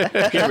sure, man.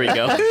 Here we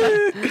go.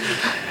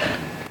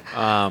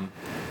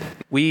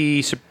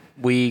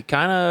 We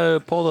kind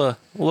of pulled a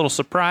little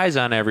surprise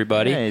on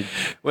everybody. Hey.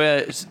 Well,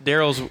 it's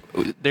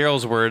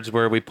Daryl's words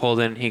where we pulled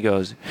in. He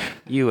goes,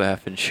 "You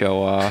effing show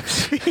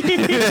offs," because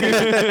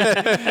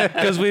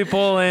we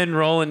pull in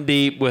rolling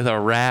deep with a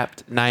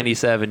wrapped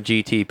 '97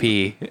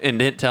 GTP and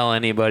didn't tell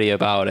anybody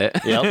about it.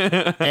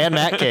 Yep. And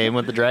Matt came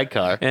with the drag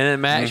car. And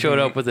then Matt showed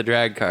up with the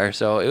drag car,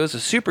 so it was a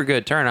super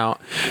good turnout.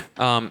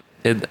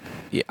 It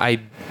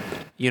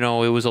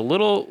was a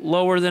little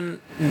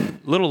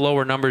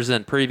lower numbers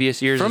than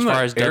previous years From as far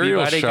the as aerial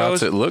W-Body shots,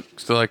 goes. it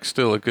looks like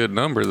still a good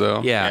number,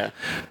 though. Yeah.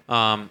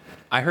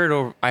 I heard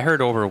over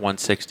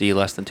 160,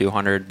 less than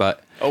 200,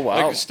 but Oh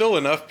wow. Like, still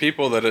enough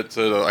people that it's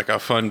like a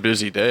fun,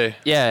 busy day.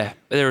 yeah,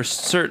 there was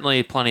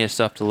certainly plenty of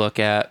stuff to look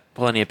at,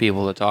 plenty of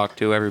people to talk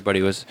to.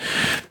 Everybody was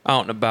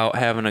out and about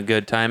having a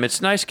good time.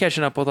 It's nice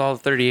catching up with all the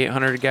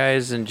 3,800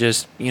 guys and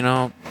just,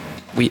 a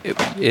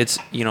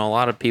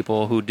lot of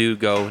people who do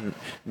go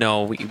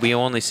know we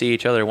only see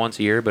each other once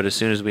a year, but as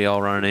soon as we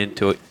all run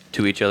into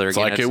each other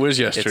again, like it was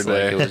yesterday. It's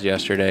like it was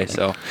yesterday.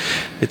 So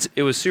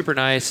it was super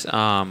nice.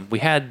 We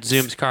had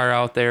Zoom's car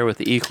out there with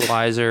the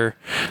equalizer.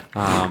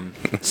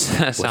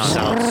 Sounds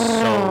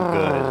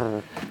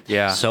So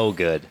yeah. good. So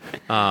good.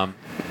 That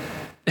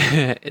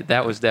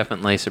was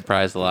definitely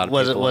surprised a lot of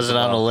Was it people. was as it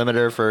on a well.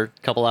 limiter for a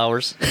couple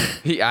hours?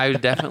 I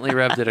definitely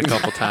revved it a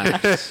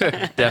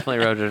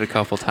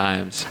couple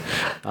times.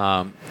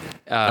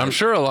 I'm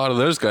sure a lot of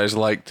those guys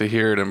like to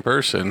hear it in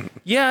person.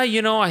 Yeah,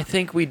 I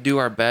think we do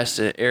our best.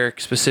 Eric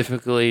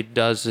specifically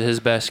does his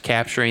best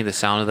capturing the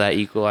sound of that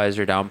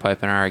equalizer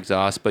downpipe in our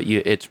exhaust, but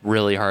it's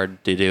really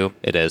hard to do.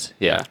 It is.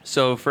 Yeah.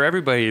 So for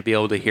everybody to be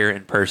able to hear it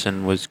in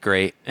person was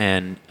great,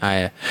 and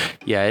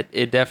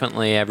it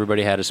definitely,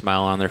 everybody had a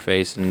smile on their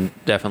face and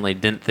definitely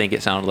didn't think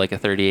it sounded like a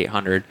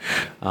 3800.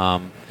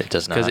 It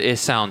does not. Because it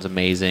sounds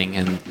amazing,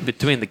 and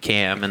between the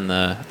cam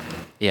and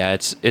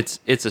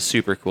it's a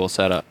super cool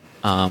setup.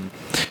 And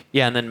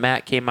then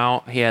Matt came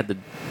out. He had the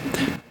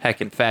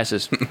heckin'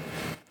 fastest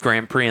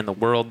Grand Prix in the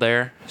world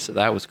there, so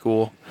that was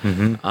cool.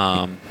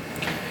 Mm-hmm.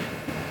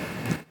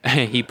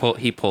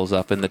 He pulls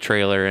up in the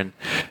trailer, and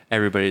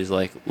everybody's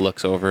like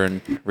looks over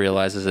and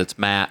realizes it's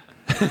Matt.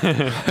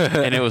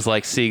 And it was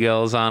like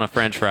seagulls on a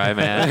French fry,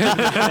 man.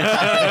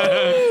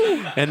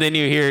 And then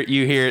you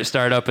hear it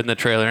start up in the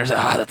trailer, and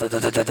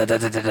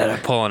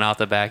it's pulling out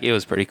the back. It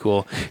was pretty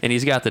cool. And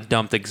he's got the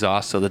dumped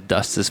exhaust, so the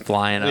dust is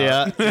flying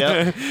out.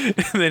 Yeah. And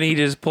then he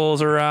just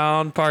pulls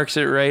around, parks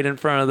it right in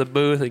front of the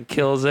booth, and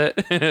kills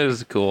it. It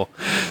was cool.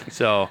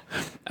 So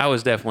I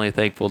was definitely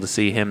thankful to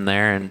see him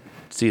there and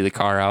see the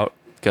car out,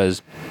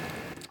 because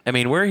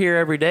we're here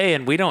every day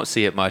and we don't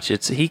see it much.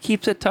 He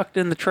keeps it tucked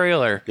in the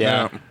trailer.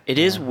 Yeah. It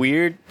is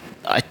weird.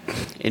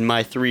 In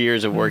my 3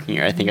 years of working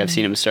here, I think I've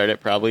seen him start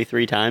it probably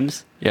 3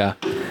 times. Yeah.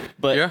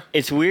 But Yeah.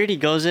 it's weird. He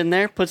goes in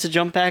there, puts a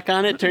jump pack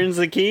on it, turns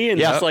the key, and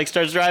just like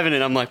starts driving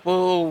it. I'm like,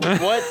 whoa,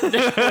 what?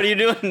 What are you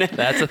doing there?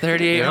 That's a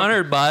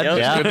 3800, bud. Yep.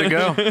 Yeah. Good to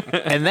go.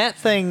 And that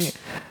thing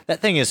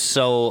is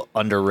so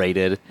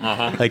underrated.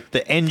 Like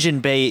the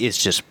engine bay is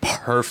just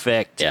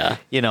perfect. Yeah.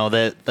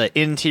 The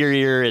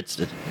interior, it's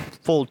a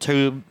full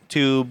tube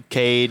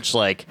cage.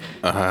 Like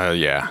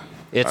Yeah.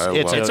 it's I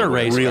love It's a a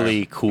race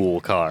really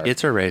cool car.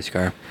 It's a race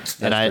car.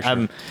 and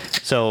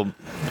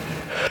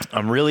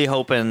I'm really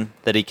hoping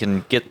that he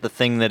can get the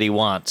thing that he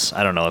wants.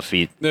 I don't know if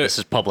this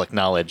is public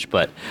knowledge,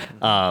 but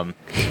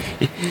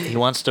he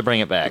wants to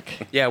bring it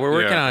back. Yeah, we're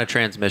working Yeah. on a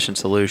transmission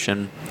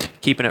solution,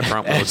 keeping it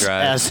front wheel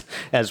drive.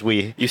 As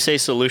we You say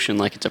solution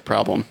like it's a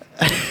problem.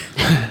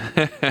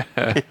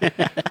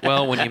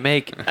 Well, when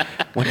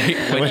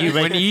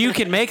you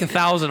can make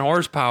 1,000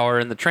 horsepower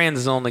and the trans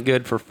is only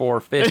good for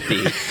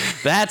 450,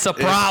 that's a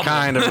problem. It's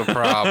kind of a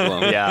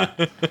problem. Yeah.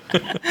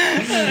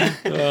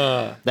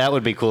 That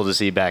would be cool to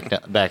see back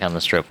on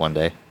the strip one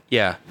day.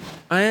 Yeah,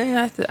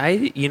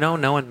 I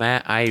knowing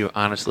Matt, I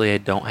honestly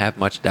don't have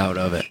much doubt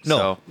of it.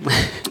 No, so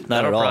at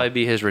that'll all. probably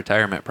be his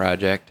retirement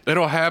project.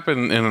 It'll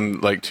happen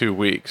in like 2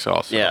 weeks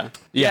also. Yeah.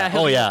 Yeah.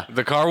 Oh yeah.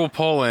 The car will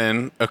pull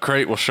in, a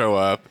crate will show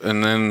up,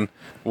 and then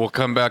we'll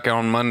come back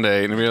on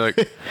Monday and be like,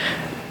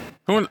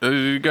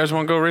 you guys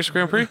want to go race a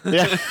Grand Prix?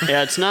 Yeah.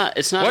 Yeah, it's not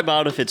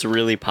about if it's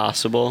really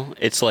possible.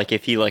 It's like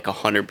if he like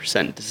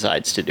 100%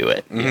 decides to do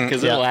it,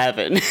 because it'll Yeah.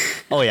 happen.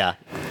 Oh yeah.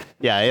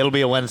 Yeah, it'll be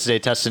a Wednesday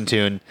test and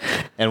tune,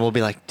 and we'll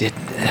be like,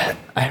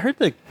 I heard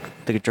the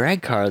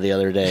drag car the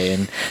other day,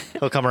 and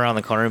he'll come around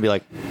the corner and be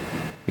like,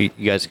 you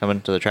guys coming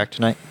to the track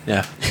tonight?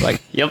 Yeah.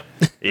 Like, Yep.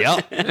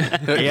 yep.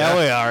 Yeah,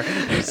 we are.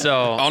 So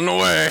On the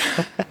way.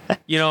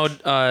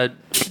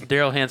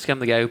 Daryl Hanscom,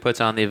 the guy who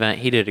puts on the event,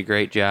 he did a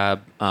great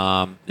job.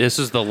 This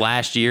was the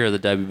last year of the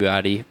W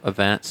Body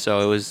event, so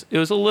it was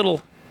a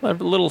little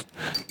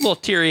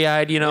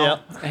teary-eyed,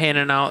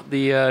 handing out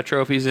the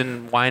trophies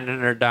and winding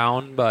her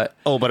down. But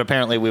Oh, but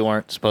apparently we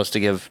weren't supposed to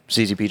give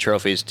ZZP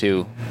trophies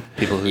to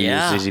people who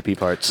Yeah. use ZZP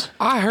parts.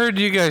 I heard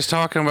you guys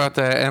talking about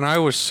that, and I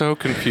was so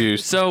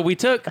confused. so we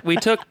took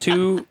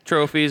 2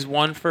 trophies,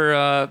 one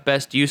for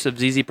best use of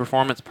ZZ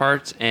Performance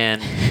parts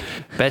and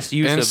best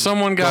use And of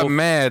someone got Go-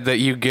 mad that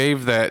you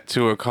gave that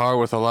to a car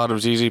with a lot of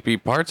ZZP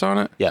parts on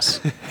it? Yes.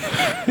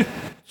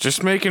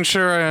 Just making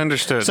sure I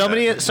understood.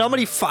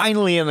 Somebody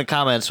finally in the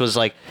comments was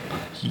like,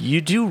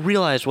 you do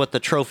realize what the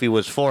trophy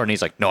was for? And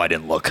he's like, no, I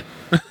didn't look.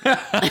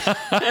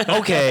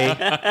 Okay,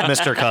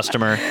 Mr.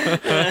 Customer.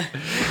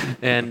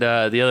 And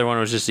the other one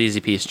was just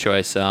ZZP's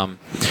choice. Our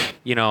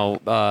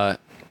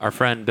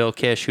friend Bill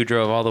Kish, who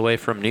drove all the way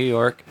from New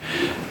York.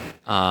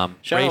 Shout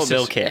out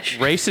Bill Kish.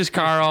 Raced his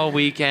car all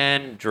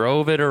weekend,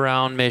 drove it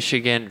around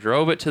Michigan,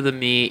 drove it to the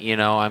meet.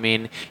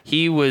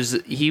 He was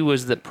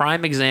the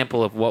prime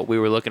example of what we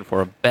were looking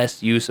for,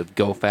 best use of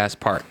Go Fast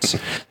parts.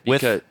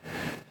 Because-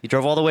 He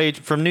drove all the way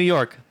from New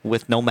York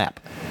with no map.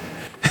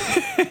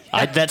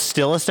 That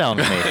still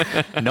astounds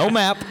me. No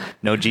map,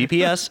 no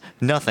GPS,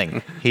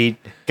 nothing. He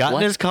got What?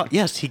 in his car.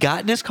 Yes, he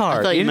got in his car.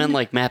 I thought you meant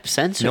like map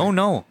sensor.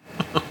 No.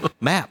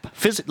 Map.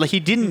 Like he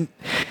didn't.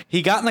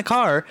 He got in the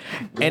car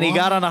and he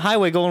got on a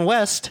highway going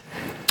west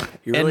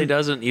he really and-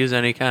 doesn't use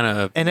any kind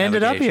of and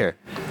ended up navigation.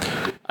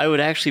 here. I would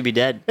actually be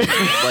dead.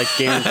 Like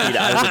guaranteed,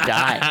 I would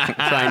die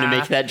trying to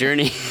make that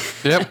journey.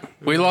 Yep,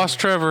 we lost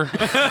Trevor.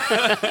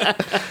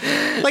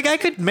 Like I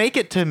could make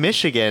it to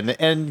Michigan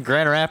and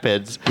Grand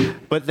Rapids,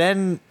 but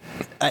then,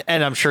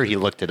 and I'm sure he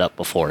looked it up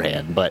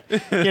beforehand, but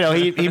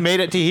he made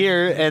it to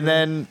here, and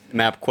then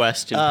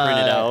MapQuest and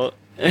print it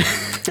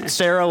out.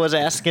 Sarah was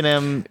asking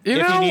him You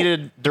if know- he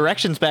needed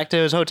directions back to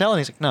his hotel, and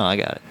he's like, no, I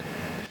got it.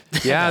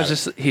 Yeah,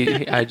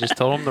 I just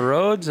told him the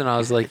roads, and I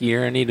was like,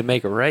 "You're gonna need to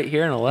make a right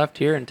here and a left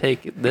here, and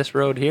take this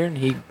road here." And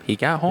he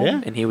got home,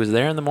 Yeah. and he was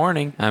there in the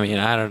morning. I mean,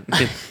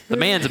 the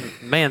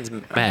man's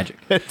magic.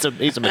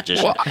 He's a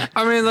magician. Well,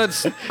 I mean,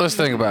 let's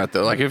think about it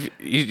though. Like if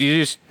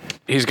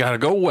he's got to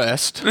go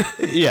west.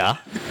 Yeah.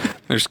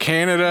 There's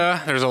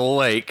Canada. There's a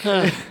lake.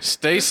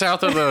 Stay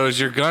south of those.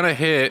 You're gonna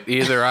hit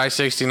either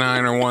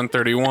I-69 or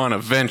 131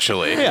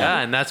 eventually. Yeah,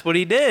 and that's what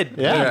he did.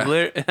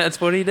 Yeah. That's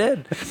what he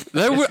did.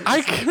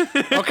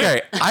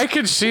 Okay, I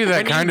could see that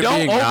And kind you of don't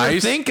being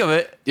nice. overthink of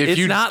it.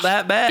 It's not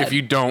that bad. If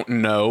you don't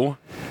know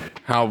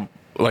how,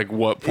 like,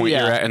 what point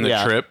Yeah, you're at in the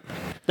yeah. trip,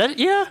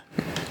 Yeah.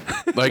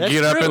 like, That's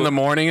get up true. in the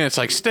morning and it's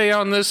like, stay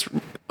on this.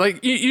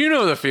 Like, you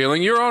know the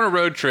feeling. You're on a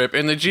road trip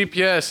and the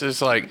GPS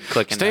is like,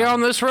 Clicking stay down.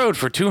 on this road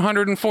for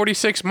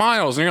 246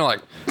 miles. And you're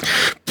like,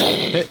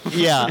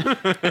 Yeah.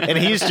 And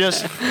he's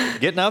just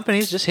getting up and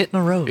he's just hitting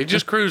the road. you're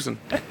just cruising.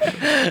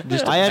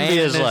 Just a I envy man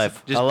his and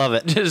life. just- I love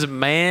it. Just a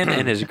man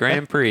and his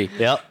Grand Prix.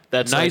 Yep.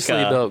 That's Nicely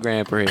like, built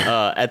Grand Prix.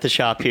 At the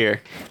shop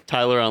here,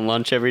 Tyler on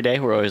lunch every day.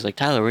 We're always like,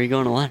 Tyler, where are you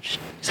going to lunch?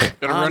 He's like,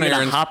 Gotta I'm run gonna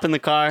errands." hop in the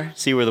car,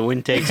 see where the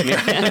wind takes me.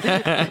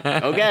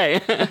 Okay.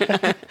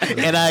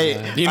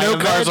 And You know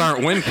cars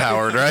aren't wind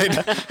powered, right?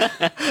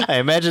 I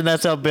imagine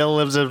that's how Bill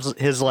lives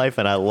his life,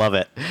 and I love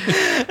it.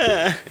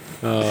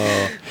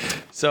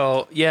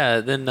 So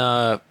yeah, then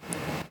the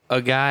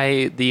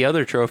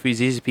other trophy,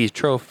 ZZP's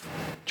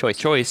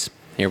choice.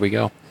 Here we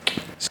go.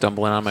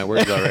 Stumbling on my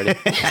words already.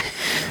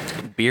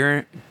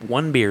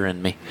 One beer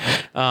in me.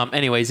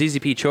 Anyway,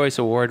 ZZP Choice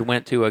Award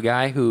went to a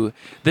guy who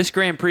this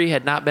Grand Prix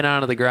had not been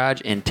out of the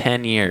garage in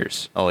 10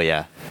 years. Oh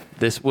yeah.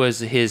 This was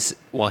his.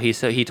 Well, he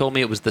told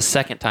me it was the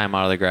second time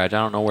out of the garage. I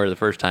don't know where the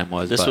first time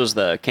was. This but was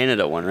the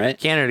Canada one, right?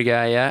 Canada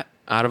guy, yeah,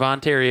 out of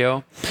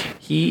Ontario.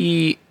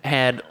 He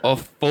had a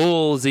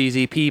full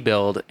ZZP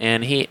build,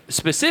 and he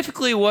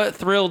specifically what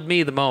thrilled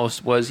me the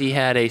most was he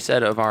had a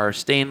set of our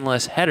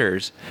stainless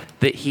headers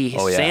that he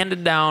Oh, yeah.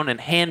 sanded down and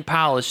hand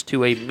polished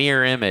to a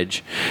mirror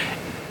image.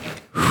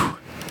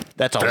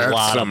 That's a That's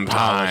lot of some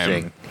time.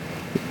 polishing.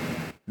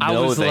 I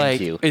No, was thank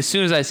like, you. as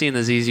soon as I seen the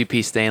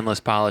ZZP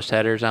stainless polished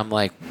headers, I'm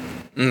like,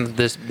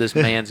 this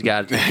man's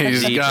got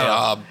He's detail.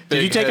 got a big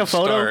Did you take head a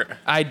photo? start.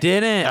 I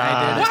didn't.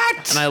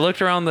 What? And I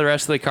looked around the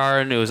rest of the car,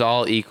 and it was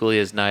all equally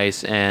as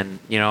nice. And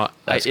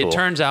That's it cool.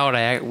 turns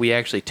out we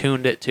actually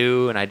tuned it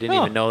too, and I didn't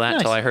Oh, even know that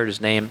until nice. I heard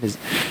his name. His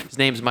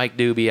name's Mike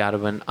Doobie out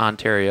of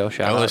Ontario.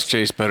 Shout out.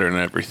 LSJ's better than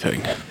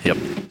everything. Yep.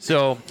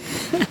 So,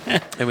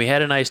 and we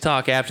had a nice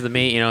talk after the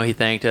meet. He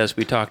thanked us.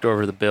 We talked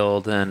over the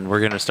build, and we're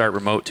going to start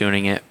remote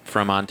tuning it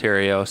from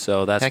Ontario.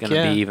 So that's Heck going to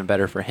yeah. be even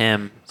better for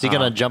him. Is he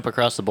gonna jump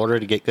across the border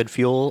to get good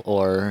fuel,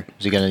 or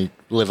is he gonna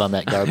live on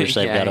that garbage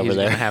they've got over he's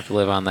there? gonna have to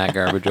live on that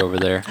garbage over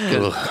there.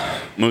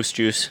 Moose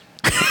juice.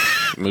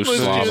 Moose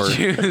slobber.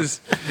 Juice.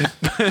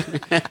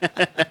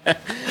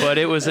 But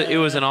it was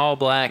an all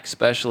black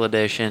special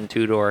edition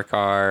 2-door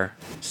car,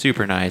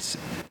 super nice,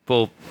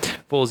 full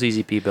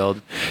ZZP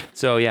build.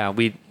 So yeah,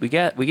 we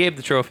gave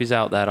the trophies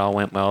out. That all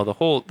went well. The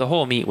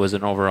whole meet was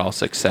an overall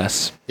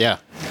success. Yeah.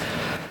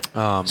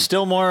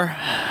 Still more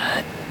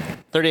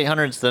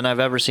 3800s than I've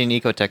ever seen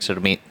Ecotech at a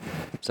meet.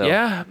 So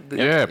Yeah,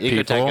 Yeah, Ecotech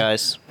people.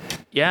 guys,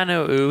 yeah.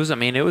 No,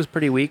 it was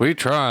pretty weak. We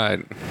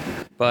tried.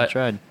 I But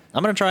tried.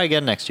 I'm gonna try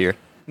again next year.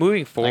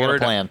 moving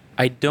forward, plan.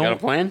 I Got a don't.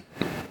 plan?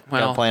 Got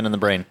a Well, plan in the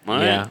brain. All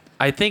right. yeah.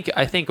 I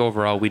think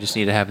overall we just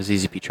need to have a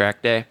ZZP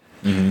track day,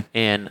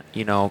 and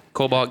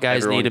Cobalt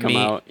guys Everyone need to come meet.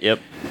 out. Yep.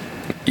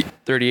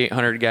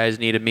 3800 guys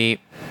need to meet.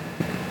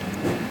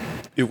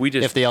 If we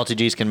just If the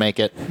LTGs can make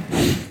it.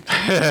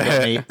 Go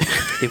meet.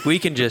 if we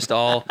can just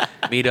all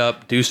meet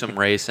up, do some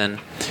racing,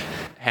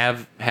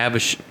 have have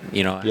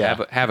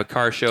a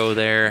car show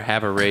there,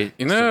 have a race.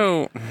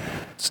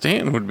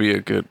 Stanton would be a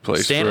good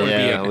place Stanton for would it.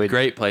 be Yeah, a we'd-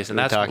 great place, and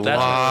we that's talked what always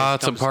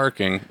Lots of comes-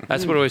 parking.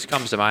 That's what always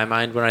comes to my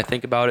mind when I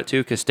think about it too,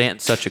 because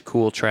Stanton's such a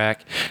cool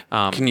track.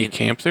 Can you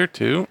camp there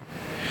too?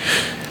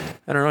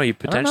 I don't know. You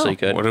potentially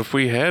could. What if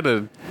we had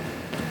a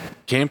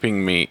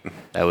camping meet?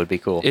 That would be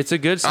cool. It's a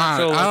good I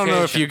central don't know if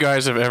location. you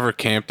guys have ever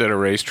camped at a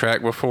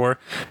racetrack before.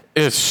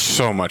 It's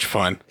so much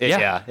fun.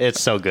 yeah.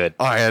 It's so good.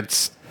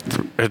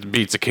 It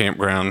beats a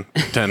campground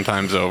 10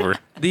 times over.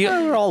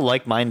 We're all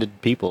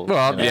like-minded people.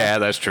 Well, you know? yeah,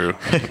 that's true.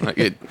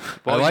 I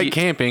Well, like you-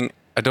 camping.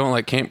 I don't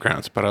like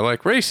campgrounds, but I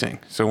like racing.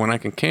 So when I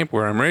can camp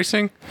where I'm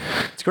racing,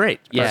 It's great.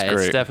 Yeah, That's it's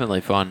great.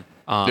 definitely fun.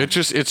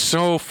 it's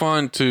so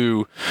fun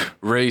to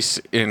race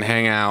and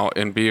hang out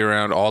and be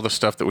around all the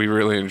stuff that we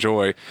really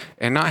enjoy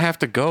and not have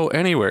to go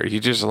anywhere. You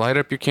just light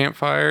up your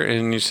campfire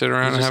and you sit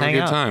around and Just have a hang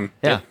good out. time.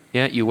 Yeah.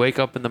 Yeah, you wake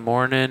up in the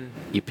morning,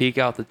 you peek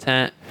out the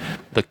tent,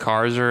 the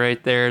cars are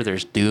right there,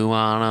 there's dew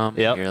on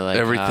them. Yep. You're like,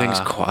 Everything's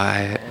 "Ah."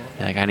 quiet.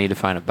 Like, I need to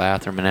find a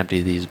bathroom and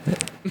empty these.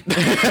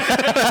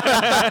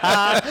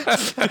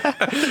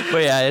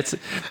 But yeah,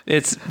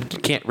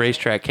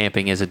 racetrack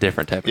camping is a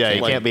different type of Yeah, you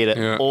camping. can't beat it.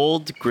 Yeah.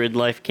 Old grid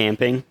life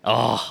camping.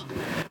 Oh,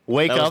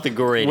 wake That was up the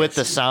greatest. with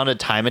the sound of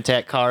time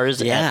attack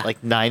cars Yeah. at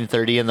like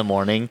 9:30 in the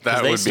morning.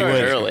 That they would be start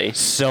good. early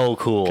So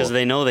cool. because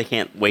they know they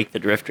can't wake the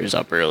drifters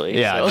up early.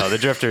 Yeah, so. no, the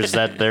drifters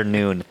they're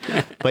noon.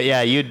 But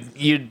yeah,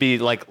 you'd be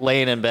like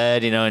laying in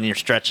bed, and you're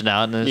stretching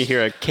out, and You it's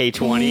hear a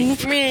K20.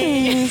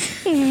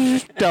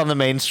 down the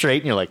main straight,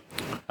 and you're like,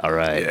 all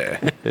right,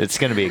 Yeah. it's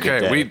gonna be a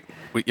good Okay,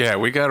 day.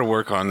 we got to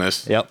work on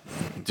this. Yep.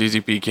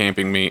 GZP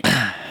camping meet.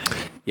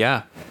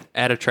 Yeah,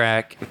 at a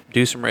track,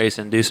 do some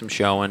racing, do some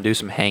showing, do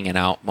some hanging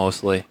out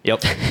mostly.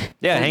 Yep.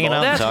 Yeah, hanging out.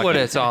 and That's talking. what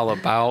it's all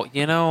about.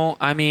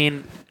 I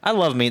mean, I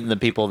love meeting the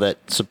people that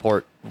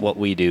support what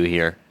we do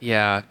here.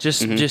 yeah,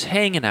 just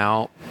hanging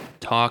out,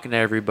 talking to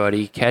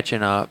everybody,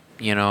 catching up,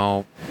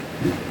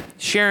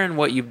 sharing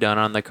what you've done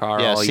on the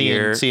car Yeah, all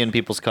year, seeing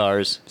people's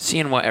cars.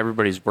 seeing what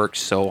everybody's worked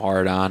so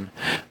hard on.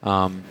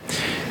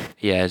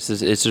 Yeah, it's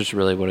just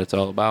really what it's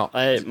all about.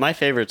 My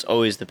favorite's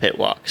always the pit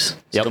walks. So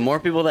Yep. the more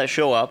people that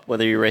show up,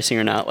 whether you're racing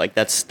or not, like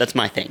that's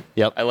my thing.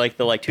 Yep. I like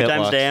the two Pit times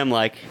a walks. day.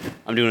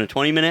 I'm doing a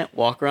 20-minute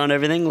walk around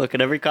everything, look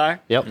at every car.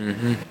 Yep.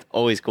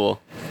 Always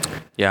cool.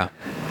 Yeah,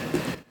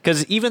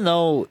 Because even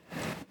though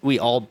we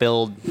all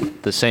build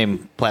the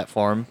same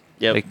platform,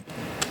 Yep.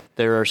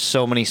 there are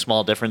so many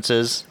small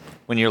differences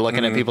when you're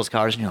looking at people's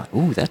cars and you're like,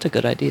 ooh, that's a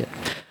good idea.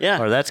 Yeah.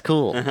 Or that's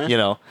cool.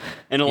 Uh-huh.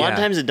 And a lot of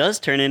Yeah. times it does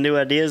turn into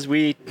ideas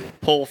we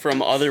pull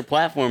from other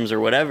platforms or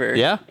whatever.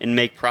 Yeah. And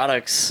make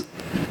products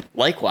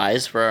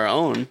likewise for our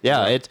own.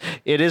 Yeah,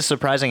 it is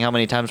surprising how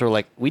many times we're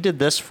like, we did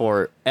this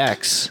for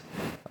X.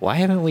 Why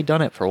haven't we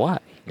done it for Y?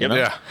 You know?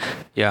 Yeah.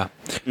 yeah.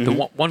 The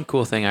one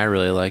cool thing I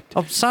really liked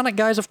Oh, Sonic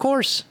guys, of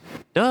course.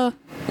 Duh.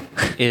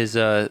 is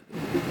Yeah,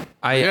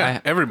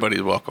 I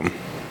everybody's welcome.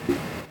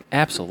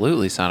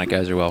 absolutely Sonic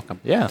guys are welcome.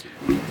 Yeah.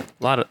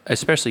 A lot of,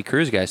 especially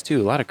cruise guys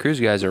too. A lot of cruise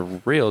guys are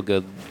real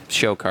good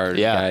show car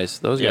Yeah. guys.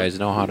 Those Yep. guys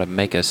know how to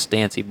make a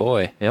stancy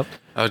boy. Yep.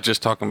 I was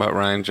just talking about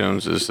Ryan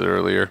Jones's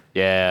earlier.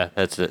 Yeah,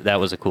 that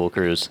was a cool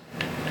cruise.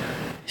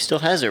 He still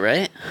has it,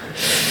 right?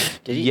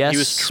 Did he? Yes, He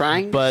was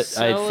trying to but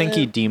I sell think it?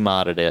 he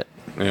demodded it.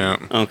 Yeah.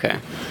 Okay.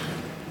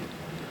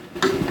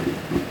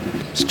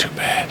 It's too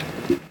bad.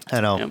 I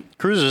know. Yep.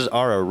 Cruisers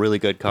are a really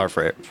good car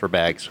for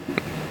bags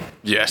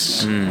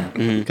Yes.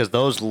 because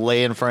those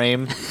lay in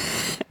frame,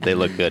 they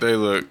look good. They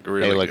look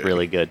really They look good.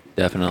 really good.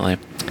 Definitely.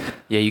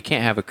 Yeah, you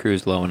can't have a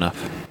cruise low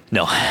enough.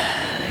 No,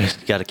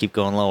 Got to keep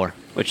going lower.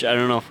 Which I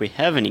don't know if we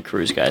have any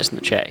cruise guys in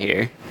the chat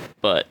here,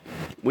 but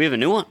we have a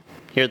new one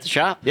here at the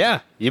shop. Yeah,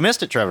 you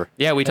missed it, Trevor.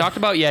 Yeah, we talked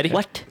about Yeti.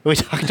 What? We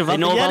talked about,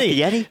 know the, about Yeti.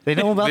 the Yeti? They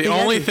know about The the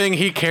only Yeti. thing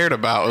he cared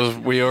about was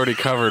we already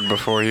covered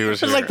before he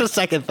was It was here. like the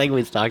second thing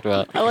we talked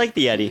about. I like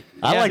the Yeti.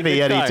 I like the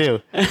good Yeti car. too.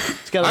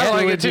 It's got a I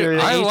like it interior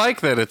too. I AC.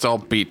 like that it's all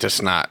beat to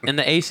snot. And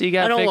the AC I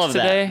got don't fixed love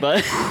today.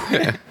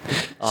 that,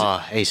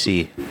 but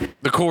AC.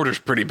 The quarter's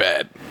pretty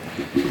bad.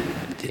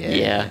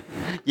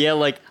 yeah,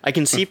 like I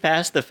can see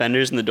past the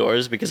fenders and the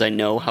doors because I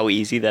know how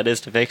easy that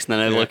is to fix. And then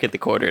I look at the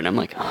quarter and I'm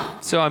like, oh,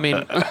 So I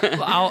mean,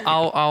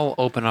 I'll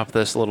open up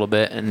this a little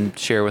bit and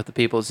share with the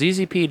people.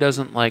 ZZP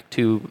doesn't like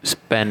to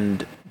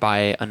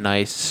buy a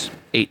nice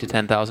 $8,000 to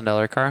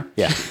 $10,000 car.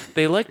 Yeah.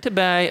 They like to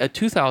buy a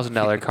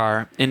 $2,000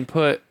 car and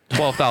put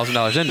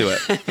 $12,000 into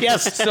it.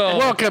 Yes. So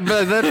Well,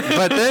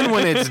 but then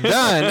when it's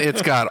done,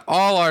 it's got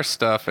all our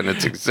stuff, and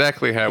it's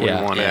exactly how Yeah.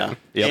 we want yeah, it.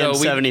 Yep. and So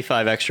we-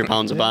 75 extra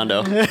pounds of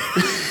Bondo.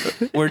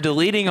 we're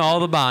deleting all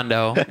the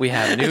Bondo. We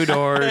have new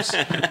doors.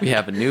 We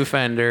have a new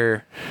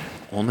fender.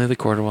 Only the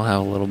quarter will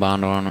have a little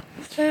Bondo on it.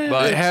 It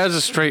But has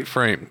a straight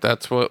frame.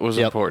 That's what was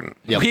Yep. important.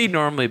 Yep. we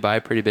normally buy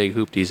pretty big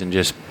hoopties and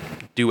just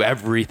do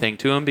everything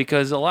to them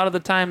because a lot of the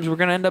times we're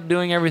going to end up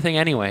doing everything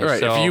anyway.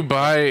 Right. So, If you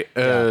buy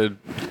a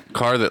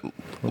car that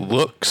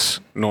looks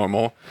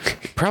normal,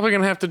 you're probably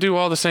gonna have to do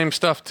all the same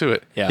stuff to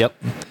it. yeah. Yep.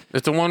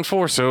 It's a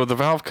 1.4, so the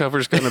valve cover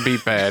is going to be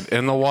bad,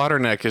 and the water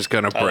neck is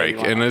going to break,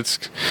 wow. and it's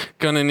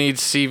going to need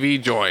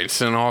CV joints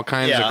and all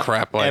kinds of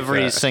crap like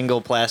Every that.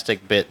 single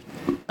plastic bit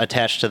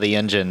attached to the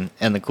engine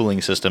and the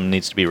cooling system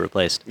needs to be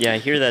replaced. Yeah, I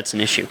hear that's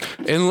an issue.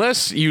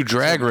 Unless you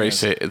drag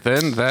race it,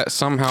 then that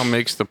somehow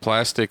makes the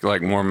plastic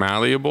like more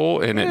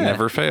malleable, and it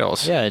never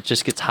fails. Yeah, it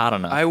just gets hot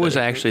enough. I was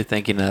that- actually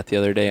thinking that the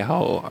other day,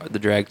 how the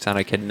Drag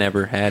Sonic had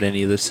never had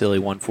any of the silly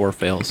 1.4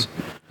 fails.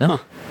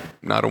 No.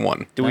 Not a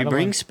one. Do we Not a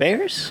bring one.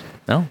 spares?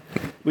 No.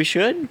 We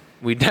should.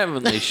 We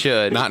definitely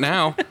should. Not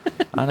now.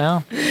 I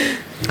know.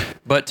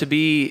 But to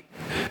be,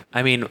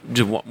 I mean,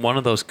 one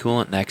of those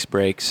coolant necks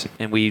breaks,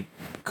 and we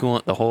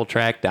coolant the whole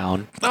track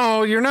down.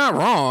 Oh, you're not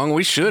wrong.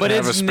 We should But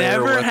have a it's spare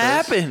never with us.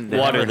 happened.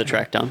 Water the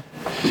track down.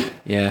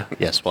 Yeah.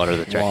 Yes, water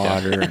the track down.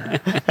 Water.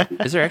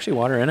 Is there actually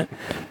water in it?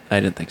 I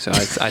didn't think so.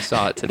 I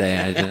saw it today.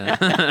 I didn't.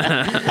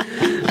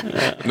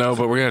 No,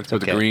 but we're going to have to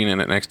put okay. the green in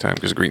it next time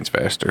because green's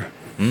faster.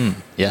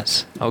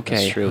 Yes. Okay.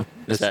 That's true.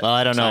 Is that Well,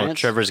 I don't know. science?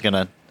 Trevor's going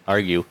to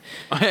argue.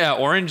 Yeah,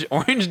 orange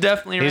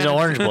definitely. He's an ran.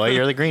 orange boy.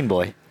 You're the green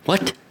boy.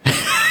 What?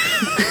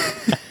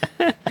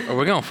 Are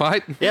we going to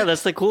fight? Yeah,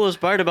 that's the coolest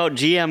part about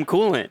GM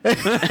coolant.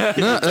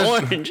 It's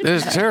orange.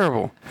 It's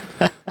terrible.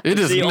 It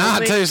does the not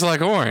only- taste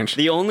like orange.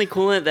 The only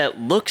coolant that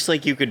looks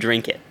like you could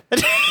drink it.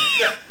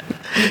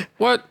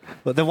 What?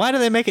 Well, then why do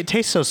they make it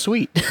taste so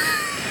sweet?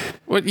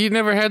 What? You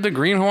never had the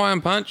green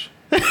Hawaiian punch?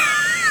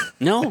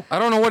 No. I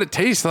don't know what it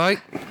tastes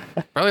like.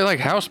 Probably like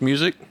house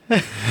music.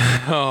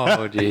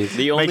 Oh, jeez.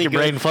 The only your good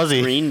brain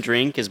fuzzy. green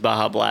drink is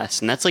Baja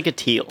Blast, and that's like a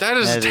teal. That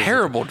is That a is-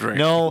 terrible drink.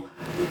 No.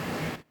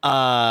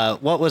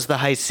 What was the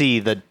high C?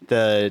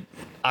 The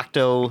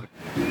Octo.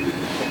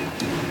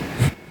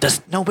 Does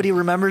nobody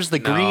remembers the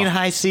green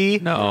high C?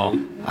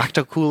 No.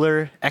 Octo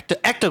Cooler.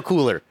 Ecto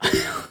Cooler.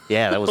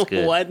 Yeah, that was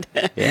good. What?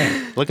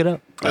 Yeah, look it up.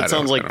 That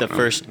sounds I like the don't know.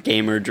 first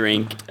gamer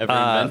drink ever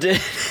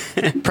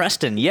invented.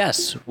 Preston,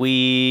 yes,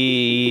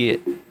 we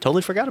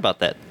totally forgot about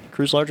that.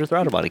 Cruise Larger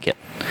Throttle Body Kit.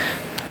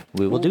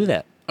 We will do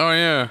that. Oh,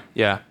 yeah.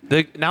 Yeah.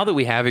 Now that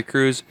we have it,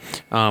 Cruise,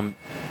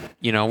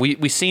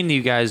 we seen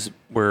you guys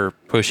were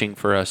pushing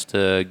for us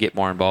to get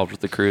more involved with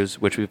the cruise,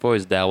 which we've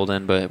always dabbled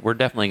in, but we're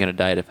definitely going to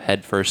dive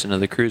head first into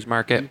the cruise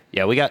market.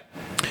 Yeah, we got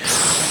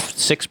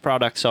 6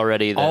 products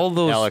already that All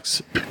those-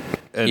 Alex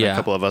and Yeah. a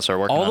couple of us are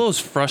working All on. those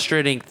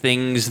frustrating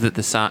things that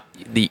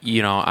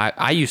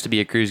I used to be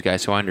a cruise guy,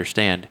 so I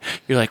understand.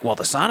 You're like, well,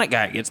 the Sonic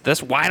guy gets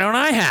this. Why don't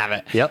I have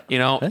it? Yep.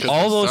 All the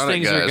those Sonic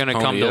things guy are is going to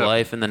come pony to up.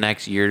 life in the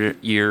next year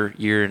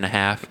and a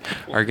half.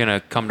 Are going to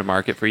come to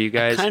market for you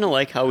guys. Kind of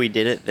like how we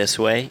did it this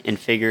way and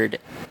figured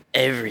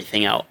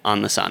everything out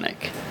on the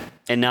Sonic.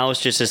 And now it's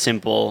just a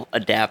simple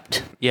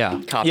adapt, Yeah.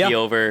 copy Yeah.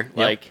 over,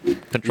 like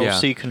Control Yeah.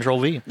 C, Control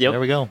V. Yep. There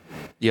we go.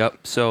 Yep.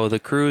 So the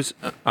cruise.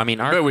 I mean,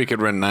 I bet we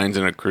could run 9s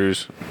in a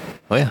cruise.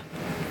 Oh yeah.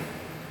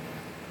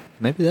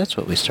 Maybe that's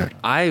what we start.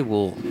 I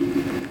will.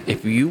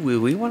 If we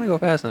want to go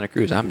fast on a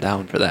cruise, I'm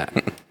down for that.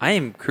 I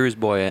am cruise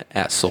boy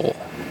at Seoul.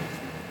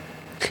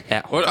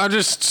 Well, I'm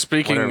just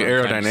speaking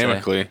Whatever I'm trying to say.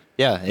 aerodynamically.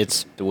 Yeah,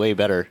 it's way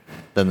better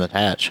than the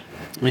Hatch.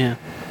 yeah.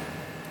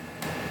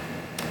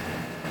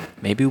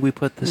 Maybe we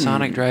put the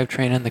Sonic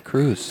drivetrain in the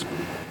cruise.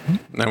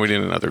 Now we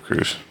need another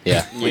cruise.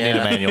 Yeah, we need a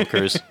Yeah. manual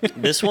cruise.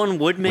 This one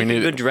would make a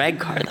need good it. drag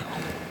car though.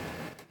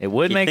 It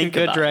would You make a think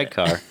good about drag it.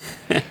 car.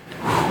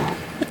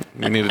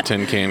 We need a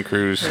tin can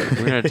cruise.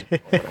 We're gonna.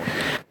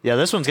 Yeah,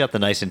 this one's got the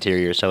nice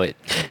interior, so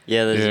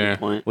Yeah, that's a Yeah. good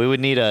point. we would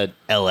need a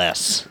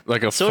LS.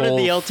 Like a So did full,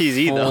 the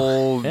LTZ though.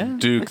 full Yeah.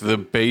 Duke, the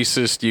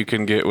basest you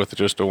can get with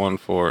just a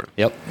 1.4.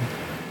 Yep.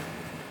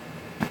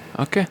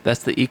 Okay,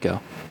 that's the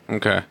Eco.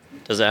 Okay.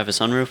 Does it have a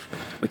sunroof?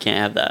 We can't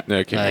have that.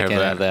 Yeah, can't, I have, can't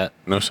that. have that.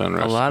 No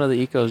sunroof. A lot of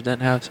the Ecos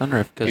didn't have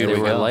sunroof because Here they we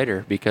were go.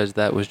 lighter, because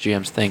that was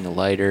GM's thing,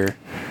 lighter.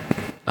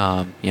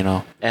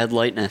 Add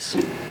lightness.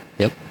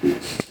 Yep. Eco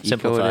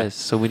Simplify. it is.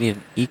 So we need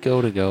an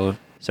Eco to go.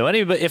 So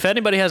if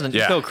anybody has an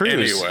Yeah, Eco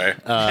Cruise, anyway.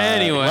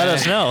 Anyway. let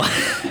us know.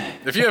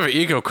 If you have an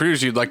Eco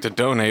Cruise you'd like to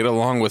donate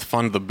along with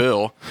Fund the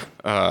Bill,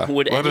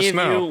 Would let any us of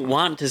know. you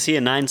want to see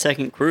a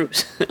 9-second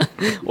cruise?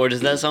 Or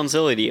does that sound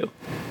silly to you?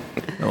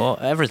 Well,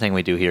 everything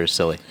we do here is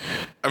silly.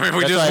 I mean,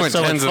 we That's why just it's went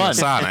so much tens in fun.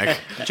 Sonic.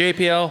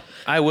 JPL,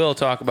 I will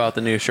talk about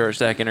the new short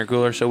stack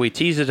intercooler. So we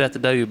teased it at the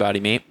W Body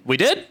meet. We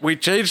did? We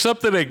changed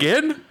something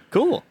again?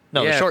 Cool.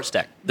 No, the Yeah. short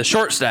stack. The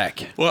short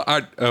stack. Well,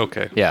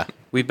 okay. Yeah.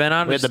 We've been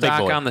on We the had the big stock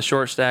boy. on the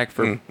short stack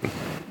for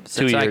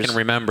since 2 I years. can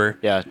remember.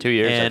 Yeah, 2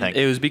 years, And I think.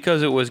 it was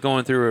because it was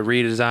going through a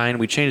redesign.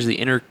 We changed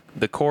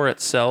the core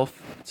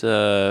itself. It's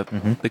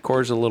the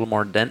core's a little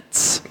more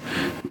dense,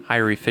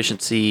 higher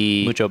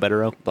efficiency. Mucho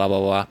better. Blah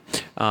blah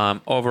blah.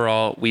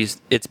 Overall,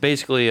 it's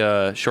basically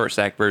a short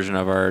stack version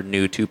of our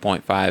new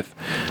 2.5.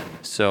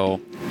 So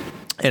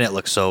And it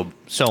looks so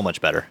much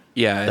better.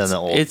 yeah, than the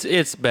old.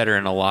 it's better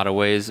in a lot of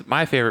ways.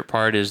 My favorite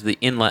part is the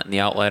inlet and the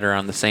outlet are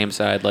on the same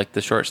side, like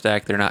the short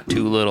stack. They're not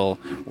two little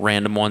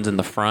random ones in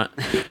the front.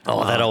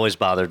 Oh, that always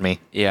bothered me.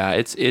 Yeah,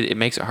 it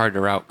makes it hard to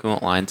route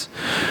coolant lines.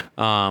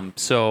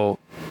 So,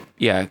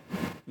 yeah,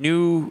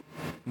 new,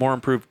 more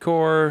improved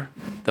core.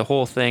 The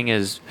whole thing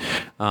is,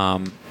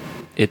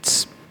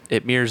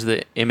 it mirrors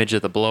the image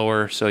of the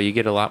blower, so you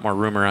get a lot more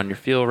room around your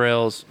fuel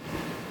rails.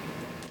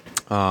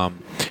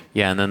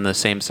 Yeah, and then the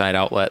same side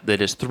outlet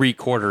that is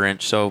 3/4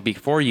 inch. So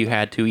before you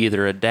had to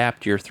either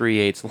adapt your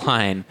 3/8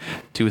 line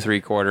to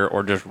 3/4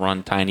 or just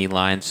run tiny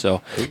lines.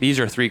 So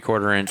these are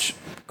 3/4 inch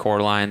core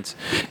lines,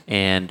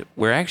 and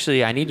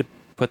I need to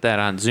put that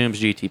on Zoom's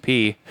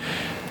GTP.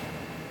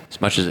 As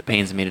much as it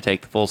pains me to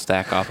take the full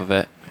stack off of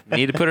it, we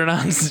need to put it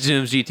on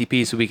Zoom's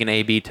GTP so we can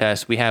A/B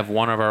test. We have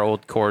one of our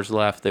old cores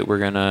left that we're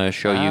gonna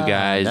show you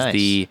guys nice.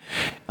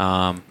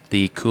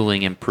 the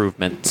cooling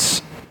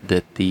improvements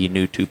that the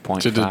new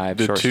 2.5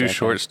 Did short two stack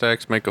short has.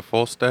 stacks make a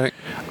full stack?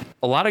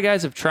 A lot of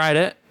guys have tried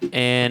it,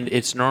 and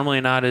it's normally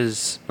not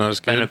as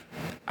Good?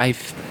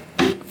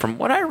 From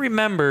what I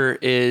remember,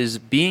 is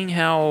being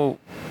how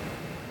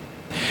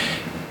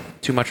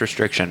too much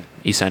restriction,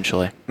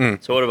 essentially,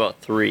 So what about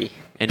 3?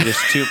 and just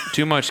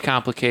too much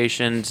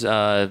complications.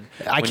 I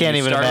can't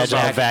even imagine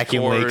how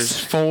vacuum leaks.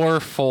 4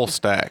 full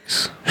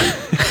stacks.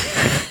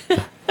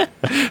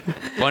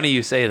 Funny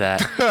you say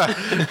that.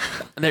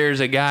 There's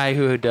a guy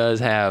who does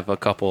have a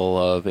couple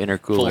of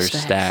intercoolers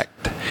stacks.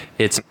 stacked.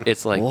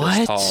 It's like What?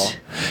 this tall.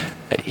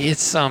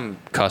 It's some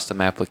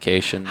custom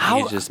application.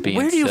 He's just being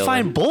Where do you silly.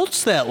 find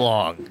bolts that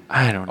long?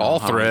 I don't know. All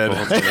how many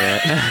thread. bolts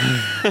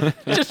are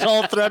it. Just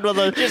all thread with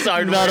a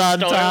hardware nut on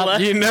store top.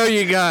 left. You know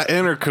you got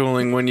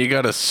intercooling when you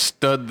got to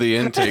stud the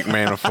intake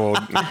manifold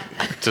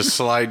to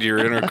slide your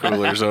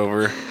intercoolers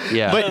over.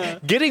 Yeah.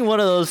 But getting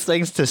one of those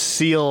things to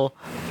seal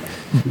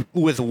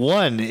with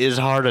one is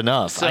hard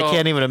enough. So- I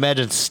can't even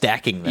imagine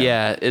stacking them.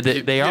 yeah,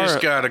 they You are. just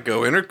got to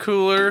go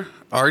intercooler,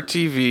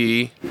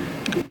 RTV,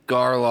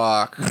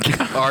 Garlock,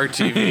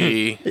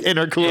 RTV,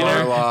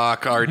 Intercooler.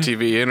 Garlock,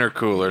 RTV,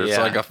 intercooler. It's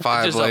yeah. like a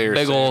 5 just layer a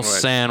big old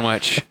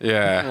sandwich. sandwich.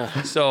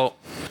 Yeah. So,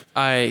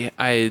 the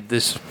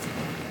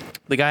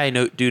guy I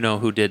know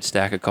who did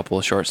stack a couple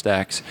of short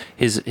stacks.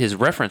 His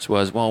reference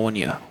was, well, when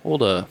you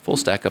hold a full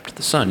stack up to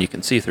the sun, you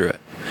can see through it.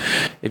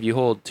 If you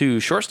hold 2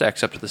 short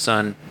stacks up to the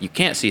sun, you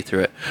can't see through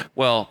it.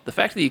 Well, the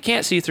fact that you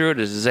can't see through it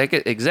is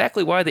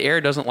exactly why the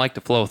air doesn't like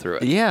to flow through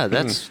it. Yeah,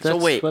 that's So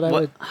wait, what I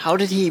would. how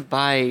did he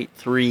buy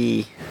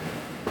 3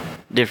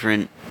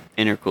 different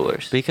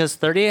intercoolers? Because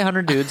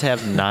 3,800 dudes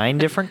have 9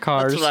 different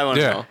cars. That's what I want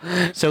to Yeah.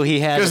 know. So he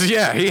had Because,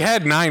 yeah, he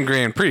had 9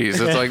 Grand Prix. It's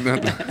like,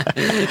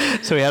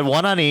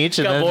 one on each,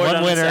 and Got then bored one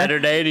on winner. a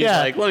Saturday, and he's Yeah.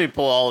 like, let me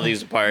pull all of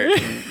these apart.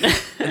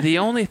 The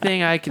only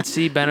thing I can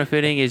see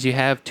benefiting is you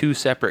have 2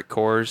 separate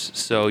cores,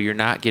 so you're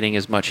not getting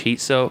as much heat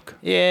soak.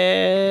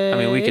 Yeah. I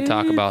mean, we could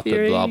talk about the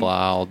theory. blah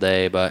blah all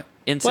day, but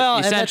Well,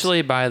 and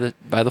essentially buy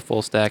the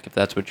full stack if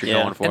that's what you're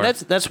Yeah. going for. And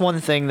that's one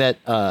thing that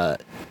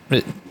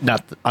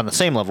not on the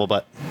same level,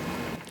 but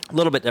a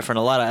little bit different.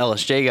 A lot of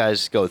LSJ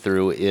guys go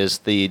through is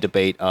the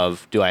debate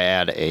of, do I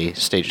add a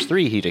stage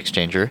 3 heat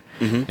exchanger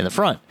in the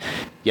front?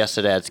 Yes,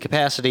 it adds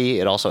capacity.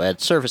 It also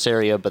adds surface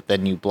area, but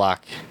then you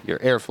block your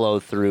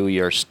airflow through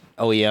your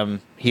OEM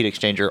heat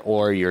exchanger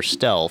or your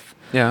Stealth.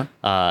 yeah.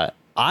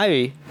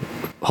 I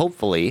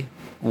hopefully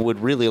would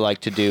really like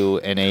to do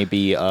an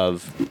A/B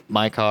of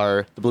my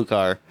car, the blue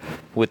car,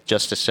 with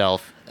just a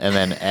Stealth, and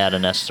then add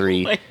an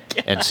S3 my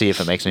and see if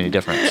it makes any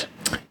difference.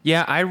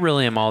 Yeah, I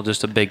really am all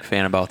just a big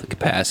fan about the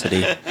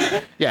capacity.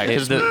 Yeah,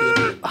 because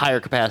the higher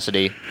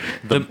capacity,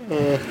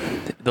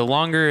 The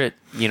longer it,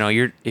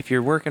 if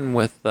you're working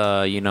with,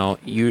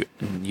 you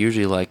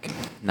usually like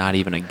not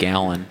even a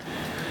gallon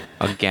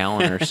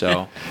or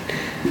so.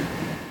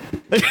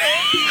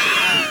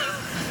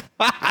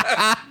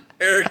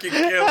 Eric, you're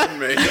killing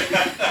me.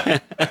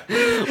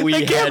 We The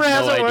had camera no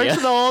hasn't idea.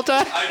 worked the whole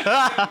time.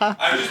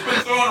 I've just been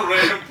throwing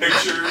random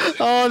pictures.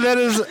 Oh, that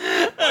is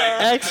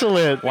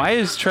excellent. Why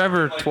is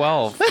Trevor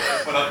 12?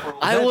 Put up for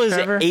I was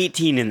Trevor?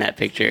 18 in that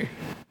picture.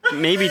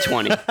 Maybe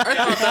 20. I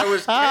thought that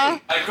was I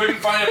couldn't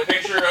find a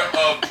picture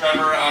of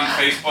Trevor on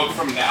Facebook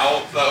from now.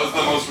 That was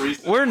the most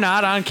recent. We're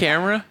not on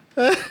camera.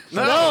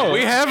 No,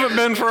 we haven't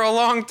been for a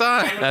long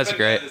time. That's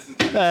great.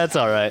 That's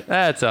all right.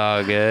 That's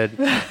all good.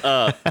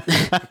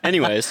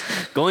 Anyways,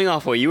 going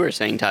off what you were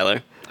saying,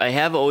 Tyler, I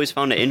have always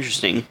found it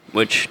interesting,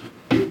 which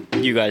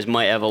you guys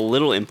might have a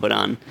little input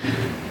on.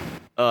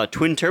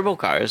 Twin turbo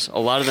cars, a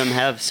lot of them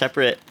have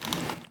separate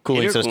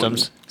Cooling intercooling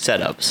systems.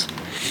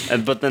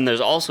 setups. But then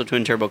there's also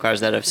twin turbo cars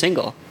that have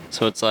single.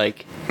 So it's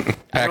like,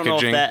 I don't know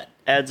if Packaging. that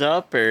adds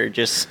up or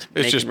just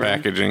It's make just it run.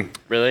 packaging.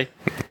 Really?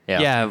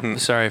 Yeah,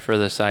 sorry for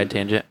the side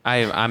tangent.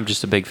 I'm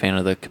just a big fan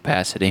of the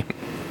capacity.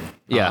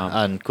 Yeah, Um,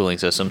 on cooling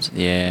systems.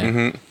 Yeah,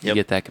 you Yep.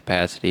 get that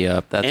capacity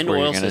up. That's And where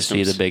you're oil going to see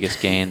the systems. biggest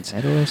gains.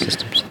 And oil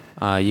systems.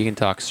 You can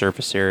talk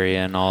surface area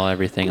and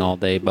everything all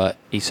day, but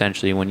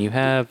essentially, when you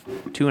have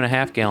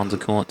 2.5 gallons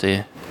of coolant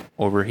to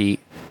overheat,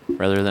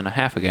 rather than a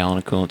half a gallon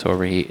of coolant to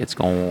overheat, it's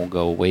going to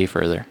go way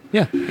further.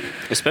 Yeah.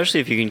 Especially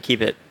if you can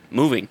keep it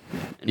moving.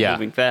 And Yeah.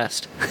 moving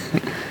fast.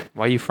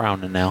 Why are you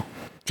frowning now?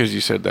 Because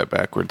you said that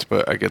backwards,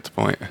 but I get the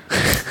point.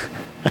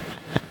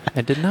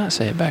 I did not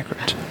say it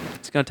backwards.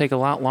 It's going to take a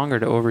lot longer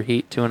to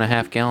overheat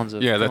 2.5 gallons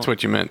of Yeah, that's coolant.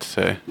 what you meant to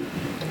say.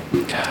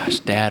 Gosh,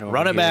 Dad over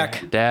Run it here.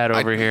 back. Dad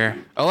over here.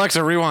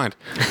 Alexa, rewind.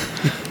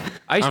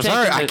 Ice I'm tank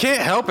sorry. is I a-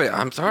 can't help it.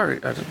 I'm sorry.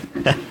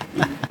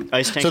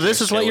 Ice tanks So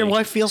this are is what your silly.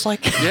 wife feels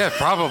like? Yeah,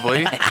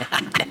 probably.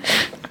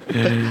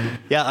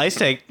 Yeah, ice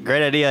tank.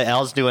 Great idea.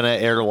 Al's doing an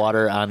air to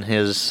water on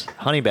his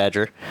honey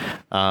badger.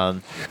 I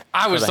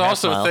was the half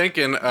also mile.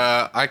 thinking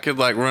I could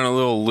like run a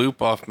little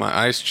loop off my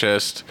ice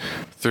chest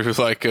through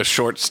like a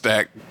short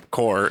stack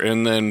core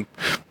and then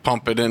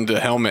pump it into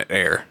helmet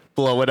air.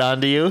 Blow it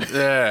onto you.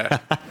 Yeah.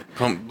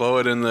 Blow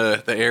it in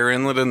the air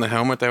inlet in the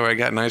helmet. That way I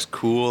got nice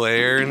cool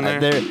air in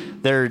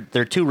there.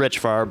 They're too rich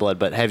for our blood,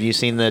 but have you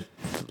seen the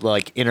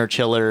like inner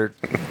chiller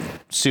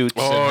suits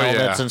Oh, and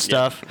helmets yeah. and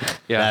stuff?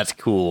 Yeah. That's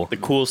cool. The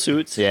cool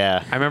suits?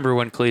 Yeah. I remember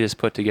when Cletus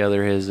put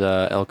together his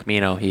El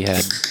Camino, he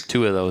had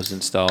 2 of those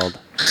installed.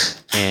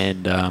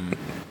 And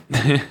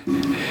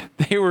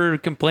they were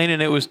complaining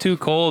it was too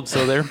cold,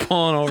 so they're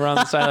pulling over on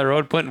the side of the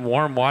road, putting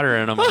warm water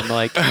in them. I'm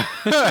like,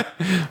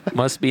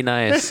 must be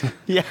nice.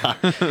 Yeah.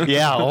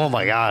 Yeah. Oh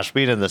my gosh.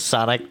 Being in the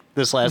Sonic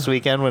this last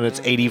weekend when it's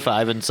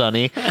 85 and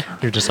sunny,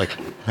 you're just like,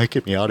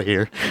 get me out of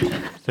here.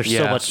 There's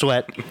so Yeah. much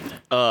sweat.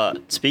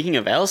 Speaking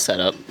of Al's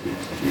setup,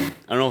 I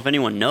don't know if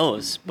anyone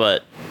knows,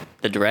 but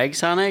the Drag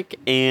Sonic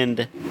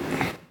and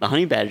the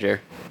Honey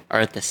Badger are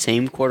at the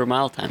same quarter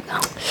mile time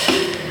now.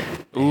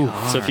 Ooh.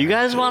 So if you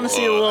guys want to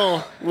see a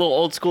little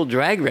old school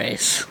drag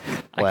race,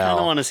 I kind Well.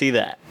 of want to see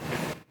that.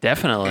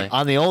 Definitely.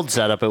 On the old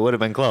setup, it would have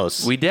been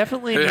close. We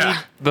definitely need, Yeah.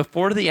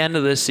 before the end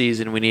of this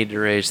season, we need to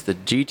race the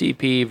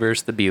GTP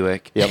versus the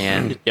Buick Yep.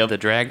 and Yep. the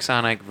Drag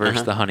Sonic versus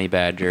Uh-huh. the Honey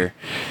Badger,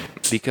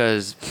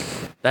 because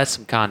that's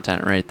some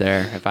content right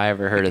there. If I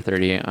ever heard of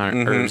 38 or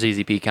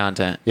ZZP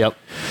content. Yep.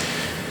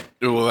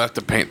 We'll have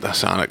to paint the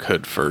Sonic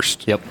hood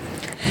first. Yep.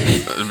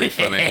 That'd be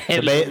funny.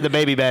 The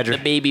baby badger.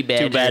 Baby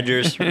badger. 2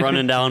 badgers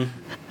running down.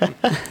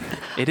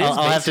 It is I'll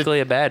have to- basically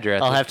a badger.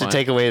 At I'll this have to point.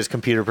 take away his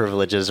computer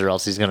privileges, or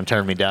else he's going to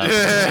turn me down.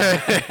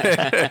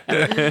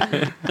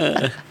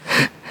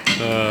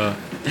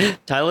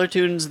 Tyler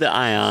tunes the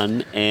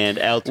Ion and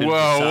Al tunes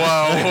Whoa, the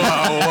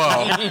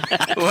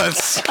Sonic.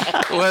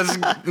 whoa. Let's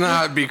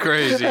not be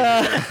crazy.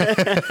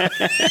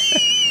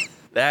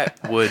 That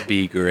would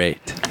be great.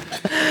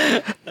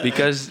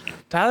 Because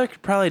Tyler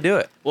could probably do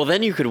it. Well,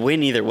 then you could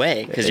win either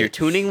way because you're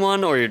tuning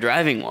one or you're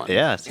driving one.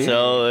 Yeah, see?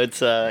 So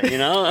it's you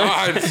know.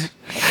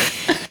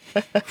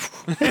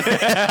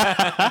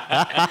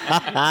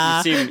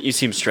 You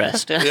seem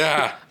stressed.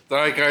 Yeah.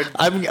 Like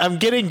I'm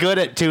getting good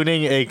at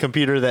tuning a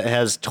computer that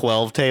has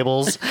 12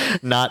 tables,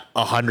 not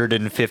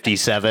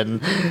 157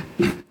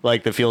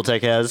 like the Fuel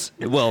Tech has.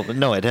 Well,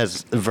 no, it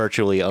has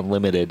virtually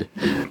unlimited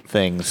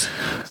things.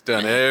 it's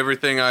done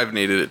everything I've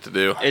needed it to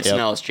do. It's Yep. an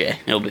LSJ.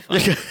 It'll be fine.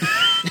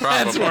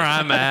 That's where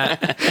I'm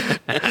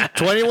at.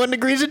 21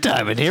 degrees of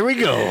time, and here we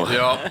go.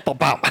 Yep. Pow,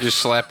 pow. Just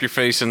slap your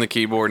face in the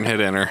keyboard and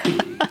hit enter.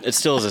 It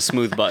still is a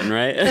smooth button,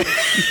 right?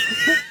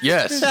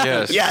 Yes,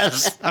 yes.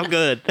 Yes, I'm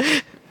good.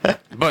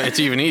 But it's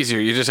even easier.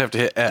 You just have to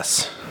hit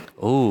S.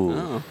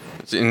 Ooh,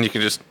 And you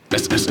can just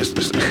S.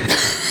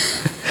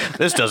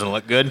 this doesn't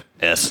look good.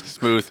 Yes.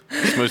 Smooth.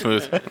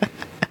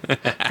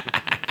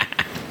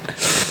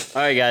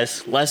 All right,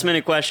 guys. Last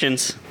minute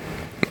questions.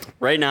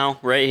 Right now,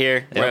 right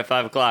here. We're Yep. at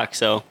 5 o'clock.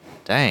 So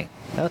Dang,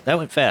 that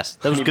went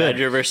fast. That was Honey good.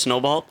 Badger versus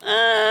Snowball.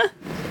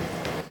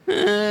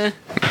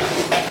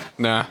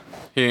 Nah,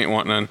 he ain't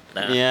want none.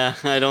 Yeah,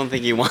 I don't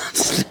think he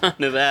wants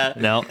none of that.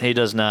 No, he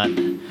does not.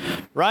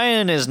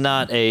 Ryan is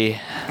not a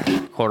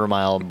quarter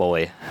mile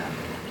boy.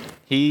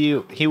 He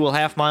will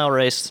half mile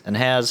race and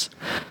has,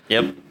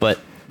 Yep. but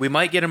We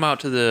might get him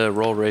out to the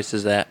roll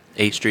races at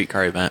 8th Street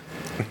Car event.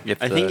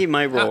 I think he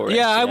might roll race.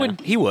 Yeah, I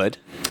would. He would.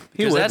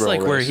 He Because would that's roll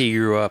like where race. he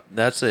grew up.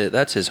 That's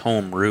his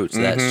home roots.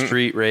 That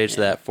street race,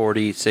 that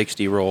 40,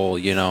 60 roll.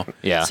 You know.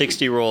 Yeah,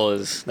 60 roll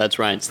that's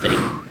Ryan's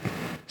thing.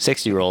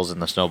 60 rolls in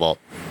the snowball.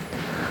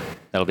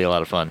 That'll be a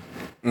lot of fun.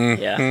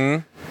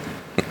 Yeah.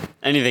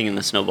 Anything in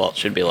the snowball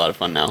should be a lot of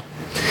fun now.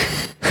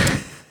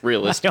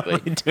 Realistically.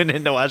 I'm tuning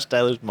in to watch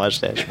Tyler's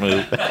mustache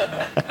move.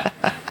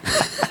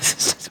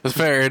 It's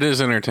fair. It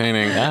is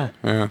entertaining. Yeah.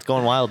 Yeah. It's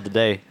going wild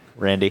today,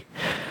 Randy.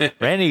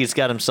 Randy's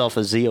got himself a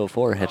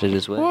Z04 headed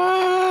his way.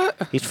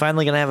 What? He's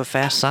finally going to have a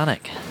fast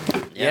Sonic.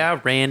 Yeah,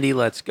 Randy,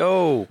 let's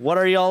go. What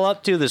are y'all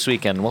up to this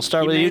weekend? We'll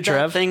start He with you, made that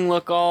Trev. thing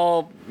look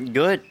all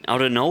good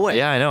out of nowhere.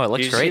 Yeah, I know. It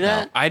looks Did you great see now.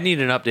 that? I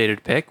need an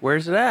updated pic.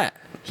 Where's it at?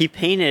 He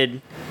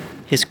painted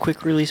his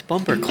quick release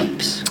bumper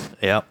clips.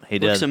 Yep, he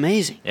did. Looks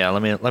amazing. Yeah,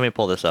 let me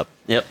pull this up.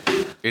 Yep.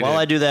 While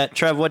I do that,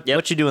 Trev, what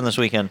you doing this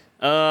weekend?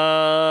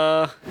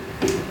 I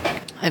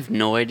have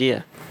no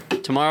idea.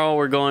 Tomorrow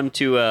we're going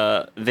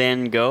to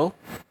Van Gogh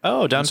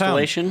Oh, downtown.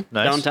 installation.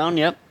 Nice. Downtown,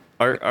 yep.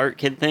 Art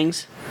kid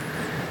things.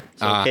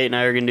 So Kate and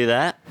I are gonna do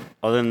that.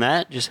 Other than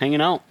that, just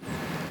hanging out.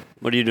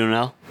 What are you doing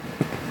now?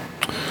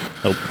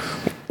 Nope.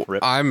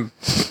 Rip.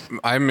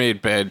 I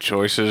made bad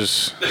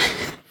choices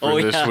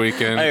for this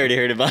weekend. I already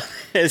heard about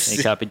this.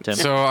 He copied Tim.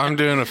 So I'm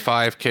doing a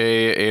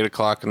 5K, 8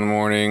 o'clock in the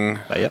morning.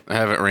 Yep. I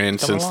haven't ran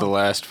since the along.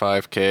 last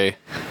 5K.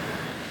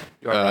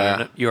 You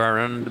are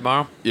running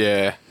tomorrow?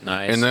 Yeah.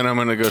 Nice. And then I'm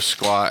gonna go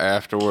squat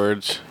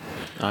afterwards.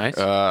 Nice.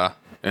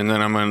 And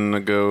then I'm gonna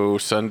go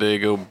Sunday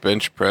go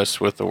bench press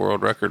with the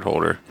world record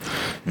holder.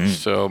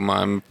 So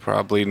I'm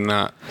probably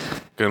not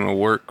gonna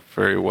work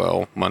very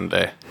well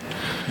Monday.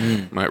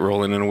 Might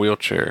roll in a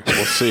wheelchair.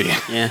 We'll see.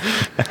 Yeah.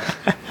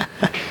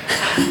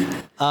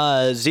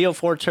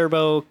 Z04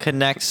 Turbo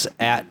connects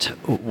at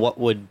what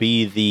would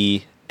be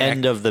the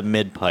end of the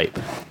mid pipe.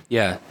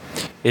 yeah.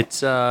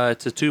 It's a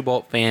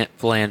 2-bolt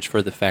flange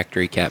for the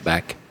factory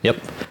catback. Yep.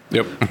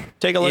 Yep.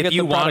 Take a look If at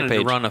you the product wanted page.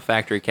 to run a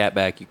factory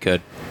catback, you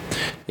could.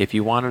 If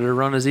you wanted to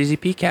run a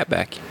ZZP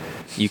catback,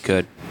 you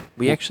could.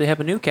 We actually have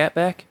a new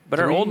catback, but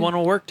our old one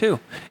will work too.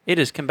 It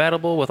is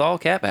compatible with all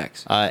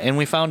catbacks. And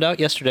we found out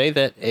yesterday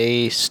that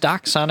a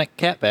stock Sonic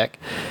catback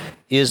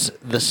is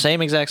the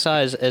same exact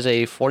size as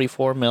a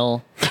 44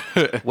 mil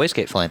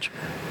wastegate flange.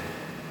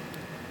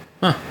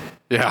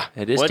 Yeah.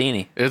 It is What?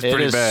 teeny. It's It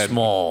pretty is bad.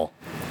 small.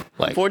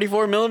 Like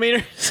 44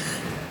 millimeters?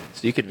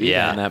 So you could be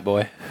Yeah. on that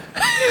boy.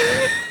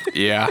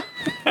 Yeah.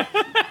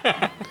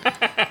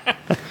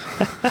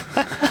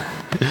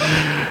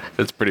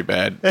 It's pretty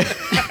bad. He's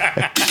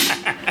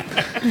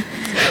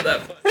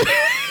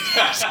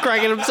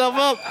cracking himself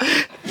up.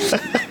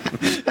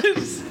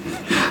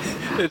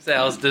 It's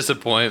Al's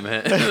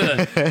disappointment.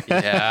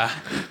 Yeah,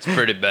 it's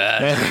pretty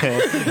bad.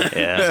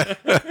 Yeah.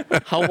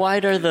 How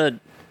wide are the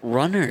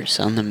runners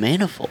on the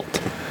manifold?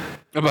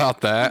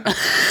 About that.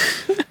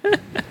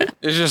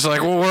 It's just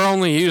like, well, we're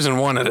only using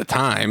one at a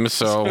time,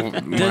 so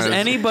Does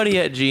anybody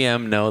at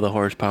GM know the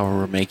horsepower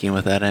we're making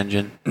with that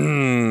engine?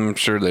 I'm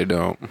sure they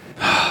don't.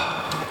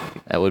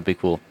 That would be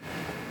cool.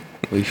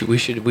 We should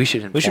inform We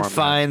should them.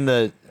 find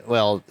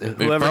whoever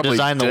probably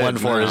designed the dead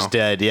 1.4 is now.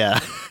 dead. Yeah.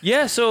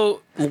 Yeah,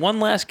 so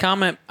one last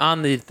comment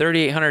on the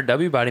 3800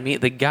 W body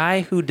meet. The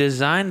guy who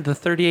designed the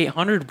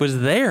 3800 was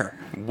there.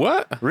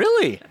 What?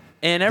 Really?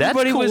 And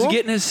everybody was cool.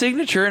 getting his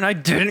signature, and I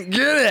didn't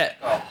get it.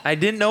 I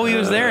didn't know he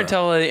was there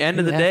until the end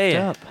of the You day.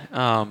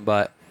 effed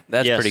But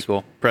that's Yes, pretty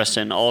cool.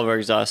 Preston, all of our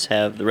exhausts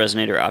have the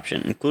resonator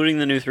option, including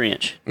the new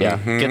 3-inch. Yeah.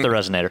 Get the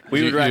resonator.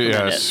 We would recommend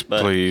Yes, it,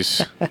 but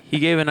please. He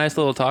gave a nice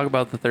little talk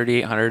about the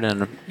 3800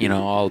 and,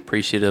 all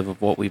appreciative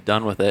of what we've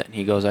done with it. And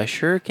he goes, I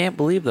sure can't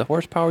believe the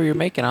horsepower you're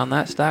making on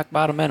that stock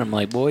bottom end. I'm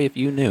like, boy, if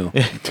you knew.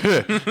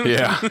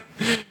 Yeah.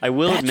 I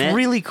will That's admit,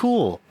 really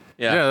cool.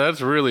 Yeah, that's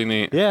really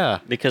neat. Yeah.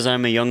 because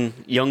I'm a young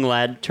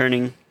lad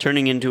turning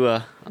into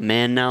a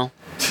man now.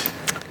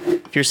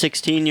 If you're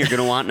 16, you're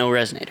gonna want no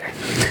resonator.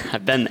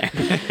 I've been there.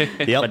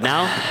 Yep. But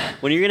now,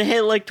 when you're gonna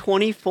hit like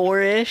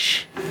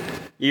 24-ish,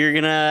 you're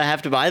gonna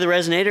have to buy the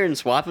resonator and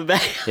swap it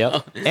back.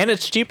 Yep. And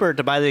it's cheaper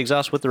to buy the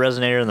exhaust with the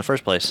resonator in the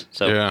first place.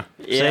 So Yeah.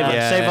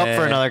 save up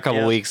for another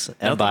couple Yeah. weeks and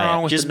Nothing buy wrong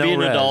it. with Just the be an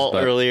no-res, adult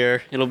but-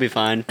 earlier. It'll be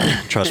fine.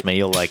 Trust me,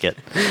 you'll like it.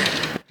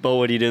 Bo,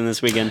 what are you doing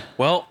this weekend?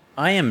 Well,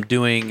 I am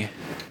doing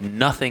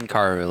nothing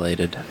car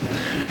related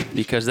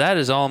because that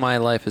is all my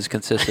life has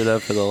consisted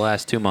of for the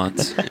last 2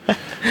 months.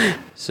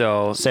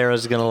 So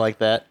Sarah's gonna like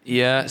that.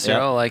 yeah, Sarah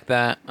Yep. will like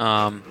that.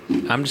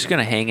 I'm just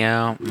gonna hang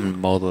out and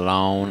mow the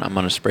lawn. I'm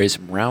gonna spray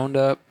some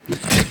Roundup.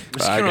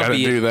 I gotta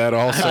do that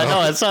also. I know.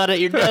 I saw it at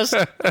your desk.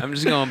 I'm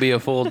just gonna be a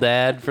full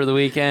dad for the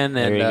weekend.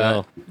 There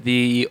And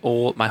you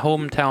go. my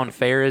hometown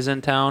fair is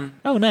in town.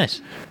 Oh,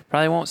 nice.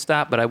 Probably won't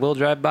stop, but I will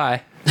drive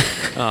by.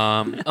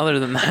 Other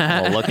than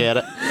that, I'll look at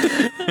it.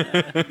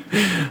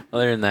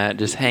 other than that,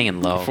 just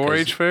hanging low.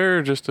 4-H fair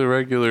or just a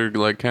regular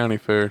like county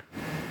fair?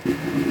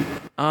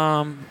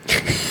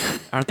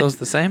 Aren't those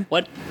the same?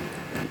 What?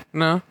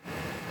 No.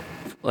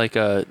 like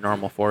a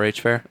normal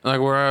 4-H fair? Like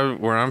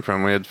where I'm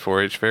from, we had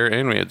 4-H fair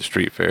and we had the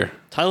street fair.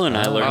 Tyler and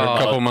I learned A about,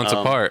 couple months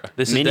apart.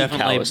 This is mini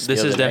definitely cows the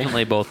other day.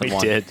 definitely both in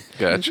one.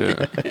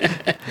 Gotcha.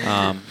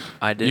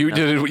 I did. You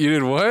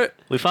did what?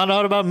 We found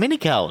out about mini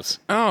cows.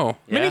 Oh,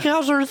 Mini Yeah.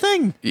 cows are a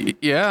thing.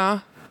 yeah.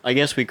 I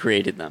guess we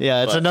created them.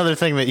 Yeah, it's but another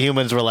thing that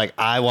humans were like,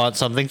 I want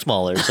something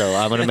smaller, so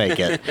I'm going to make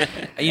it.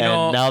 You and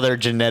know, now they're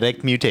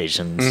genetic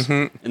mutations.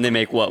 And they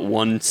make what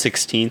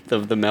 1/16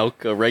 of the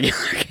milk a regular.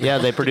 Yeah,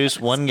 they produce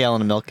 1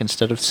 gallon of milk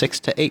instead of 6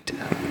 to 8.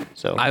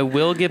 So I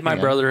will give my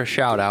brother a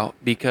shout out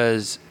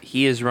because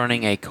he is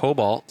running a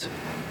Cobalt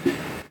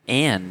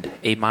and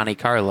a Monte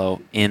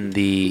Carlo in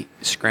the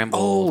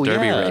Scramble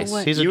Derby race.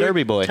 He's a You were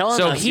Derby boy. telling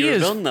So us he you were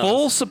is building those.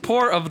 full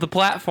support of the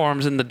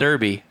platforms in the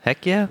Derby.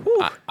 Heck yeah.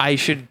 I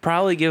should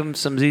probably give him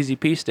some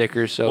ZZP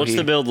stickers so What's he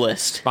the build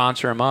list?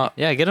 sponsor him up.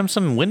 Yeah, get him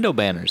some window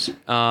banners.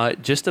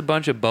 Just a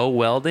bunch of bow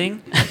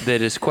welding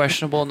that is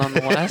questionable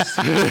nonetheless.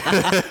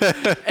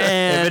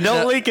 And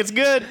don't leak, it's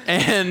good.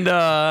 And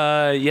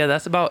yeah,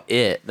 that's about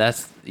it.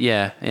 That's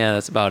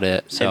about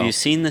it. So Have you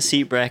seen the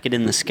seat bracket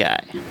in the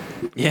sky?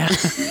 yeah.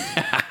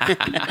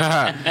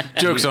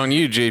 Joke's on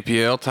you,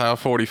 JPL. Tile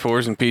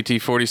 44s and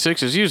PT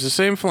 46s use the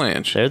same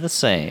flange. They're the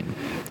same.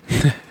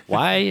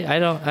 Why? I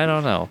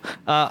don't know.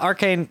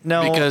 Arcane,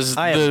 no. Because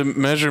I the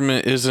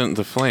measurement isn't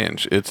the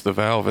flange, it's the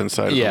valve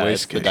inside of the yeah,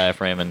 it's the wastegate.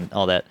 diaphragm and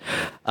all that.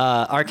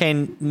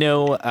 Arcane,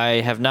 no,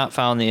 I have not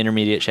found the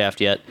intermediate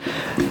shaft yet.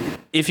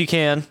 If you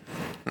can,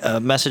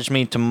 message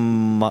me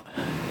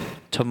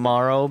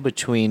tomorrow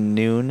between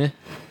noon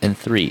and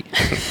 3,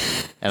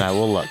 and I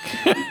will look.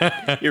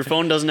 Your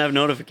phone doesn't have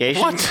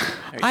notifications.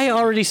 I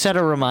already set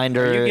a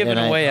reminder. Are you giving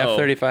and away Oh.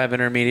 F35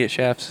 intermediate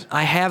shafts?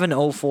 I have an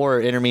 04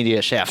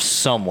 intermediate shaft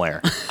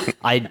somewhere.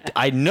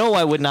 I know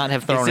I would not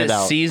have thrown Is it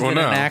out. seized Well, in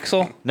an no.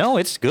 axle? No,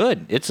 it's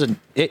good.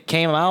 It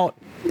came out.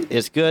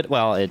 It's good.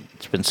 Well,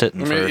 it's been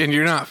sitting I for mean, and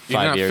you're not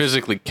 5 years.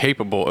 physically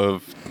capable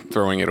of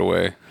throwing it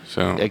away.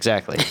 So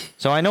Exactly.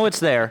 So I know it's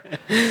there.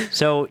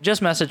 So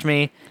just message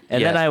me,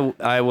 and Yeah. then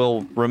I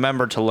will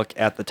remember to look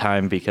at the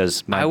time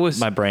because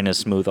my brain is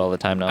smooth all the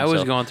time now. I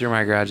was so. going through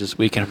my garage this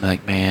weekend. I'm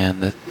like,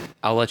 man,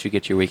 I'll let you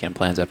get your weekend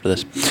plans after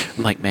this.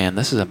 I'm like, man,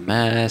 this is a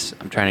mess.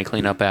 I'm trying to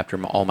clean up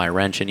after all my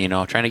wrenching,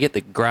 trying to get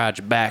the garage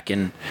back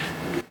in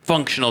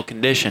functional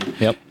condition.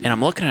 Yep. And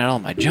I'm looking at all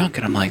my junk,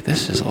 and I'm like,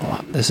 this is a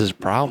lot. This is a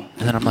problem.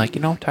 And then I'm like,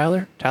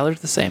 Tyler's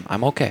the same.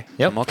 I'm okay.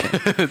 Yep. I'm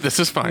okay. this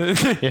is fine.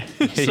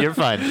 You're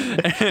fine.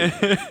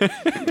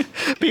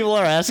 People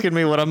are asking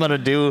me what I'm gonna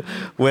do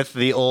with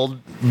the old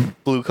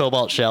blue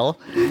cobalt shell,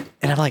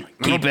 and I'm like,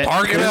 keep it.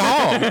 Park it at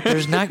home.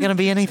 There's not gonna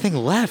be anything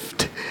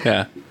left.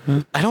 Yeah.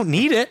 I don't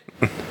need it,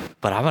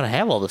 but I'm gonna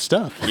have all the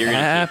stuff. You're gonna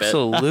keep it.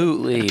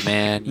 Absolutely,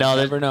 man. You No,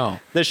 never know.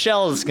 The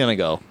shell is gonna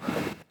go.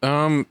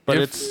 But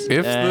If-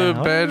 if the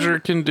Badger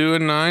can do a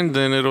 9,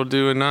 then it'll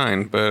do a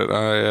 9. But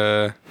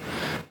I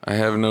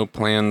have no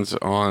plans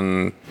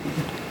on.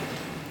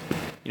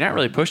 You're not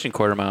really pushing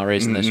quarter mile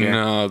racing this year.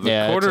 No, the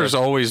Yeah, it's quarter's a-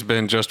 always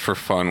been just for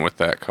fun with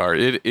that car.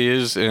 It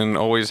is and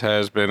always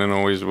has been and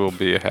always will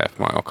be a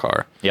half-mile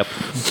car. Yep.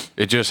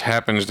 It just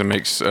happens to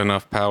make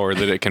enough power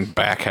that it can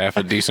back half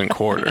a decent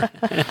quarter.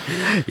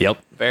 Yep.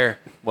 Fair.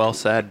 Well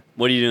said.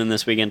 What are you doing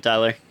this weekend,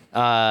 Tyler?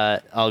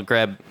 I'll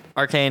grab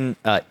Arcane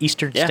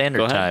Eastern Yeah, Standard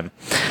go ahead. Time,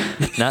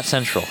 not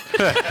Central.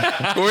 We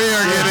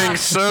are getting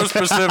so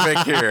specific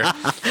here.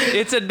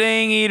 It's a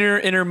dang eater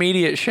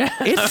intermediate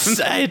shaft.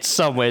 It's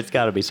somewhere. It's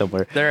got to be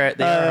somewhere. They are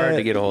hard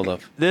to get a hold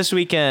of. This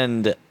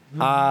weekend,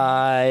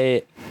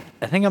 I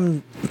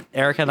think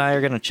Erica and I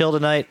are gonna chill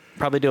tonight.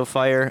 Probably do a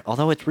fire.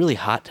 Although it's really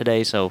hot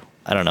today, so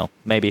I don't know.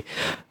 Maybe.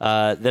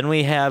 Then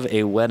we have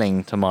a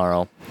wedding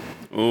tomorrow.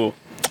 Ooh,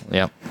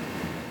 Yep.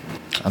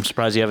 I'm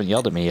surprised you haven't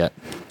yelled at me yet.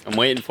 I'm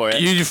waiting for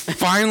it. You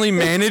finally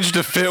managed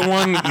to fit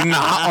one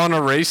not on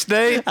a race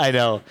day? I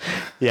know.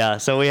 Yeah,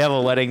 so we have a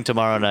wedding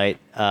tomorrow night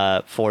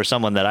for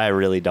someone that I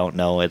really don't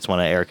know. It's one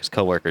of Erica's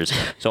coworkers.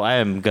 So I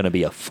am going to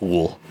be a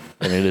fool,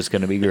 and it is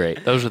going to be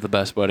great. Those are the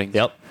best weddings.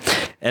 Yep.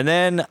 And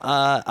then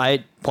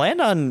I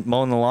planned on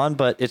mowing the lawn,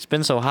 but it's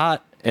been so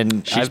hot,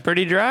 and She's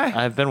pretty dry.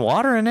 I've been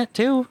watering it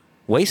too,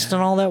 wasting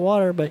all that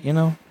water, but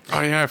Oh,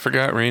 yeah, I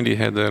forgot Randy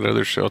had that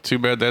other shell. Too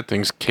bad that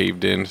thing's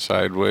caved in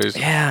sideways.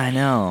 Yeah, I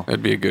know.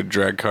 That'd be a good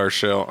drag car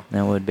shell.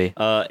 That would be.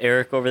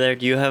 Eric over there,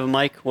 do you have a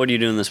mic? What are you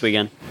doing this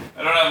weekend?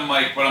 I don't have a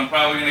mic, but I'm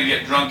probably gonna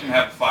get drunk and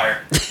have a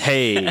fire.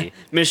 Hey,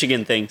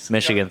 Michigan things.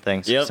 Michigan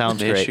things. Yep.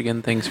 Sounds great.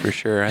 Michigan things for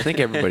sure. I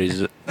think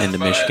everybody's into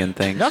Michigan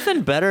things.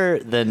 Nothing better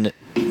than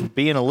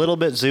being a little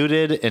bit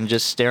zooted and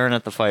just staring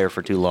at the fire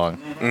for too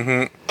long.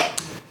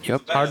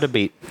 Yep. Hard to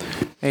beat.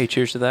 Hey,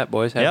 cheers to that,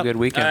 boys. Have Yep. a good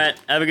weekend. All right,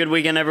 have a good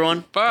weekend,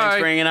 everyone. Bye. Thanks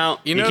for hanging out.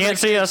 You know can't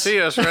they see us. See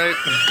us, right?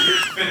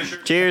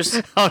 Cheers.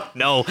 Oh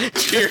no.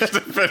 Cheers to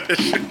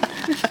finish.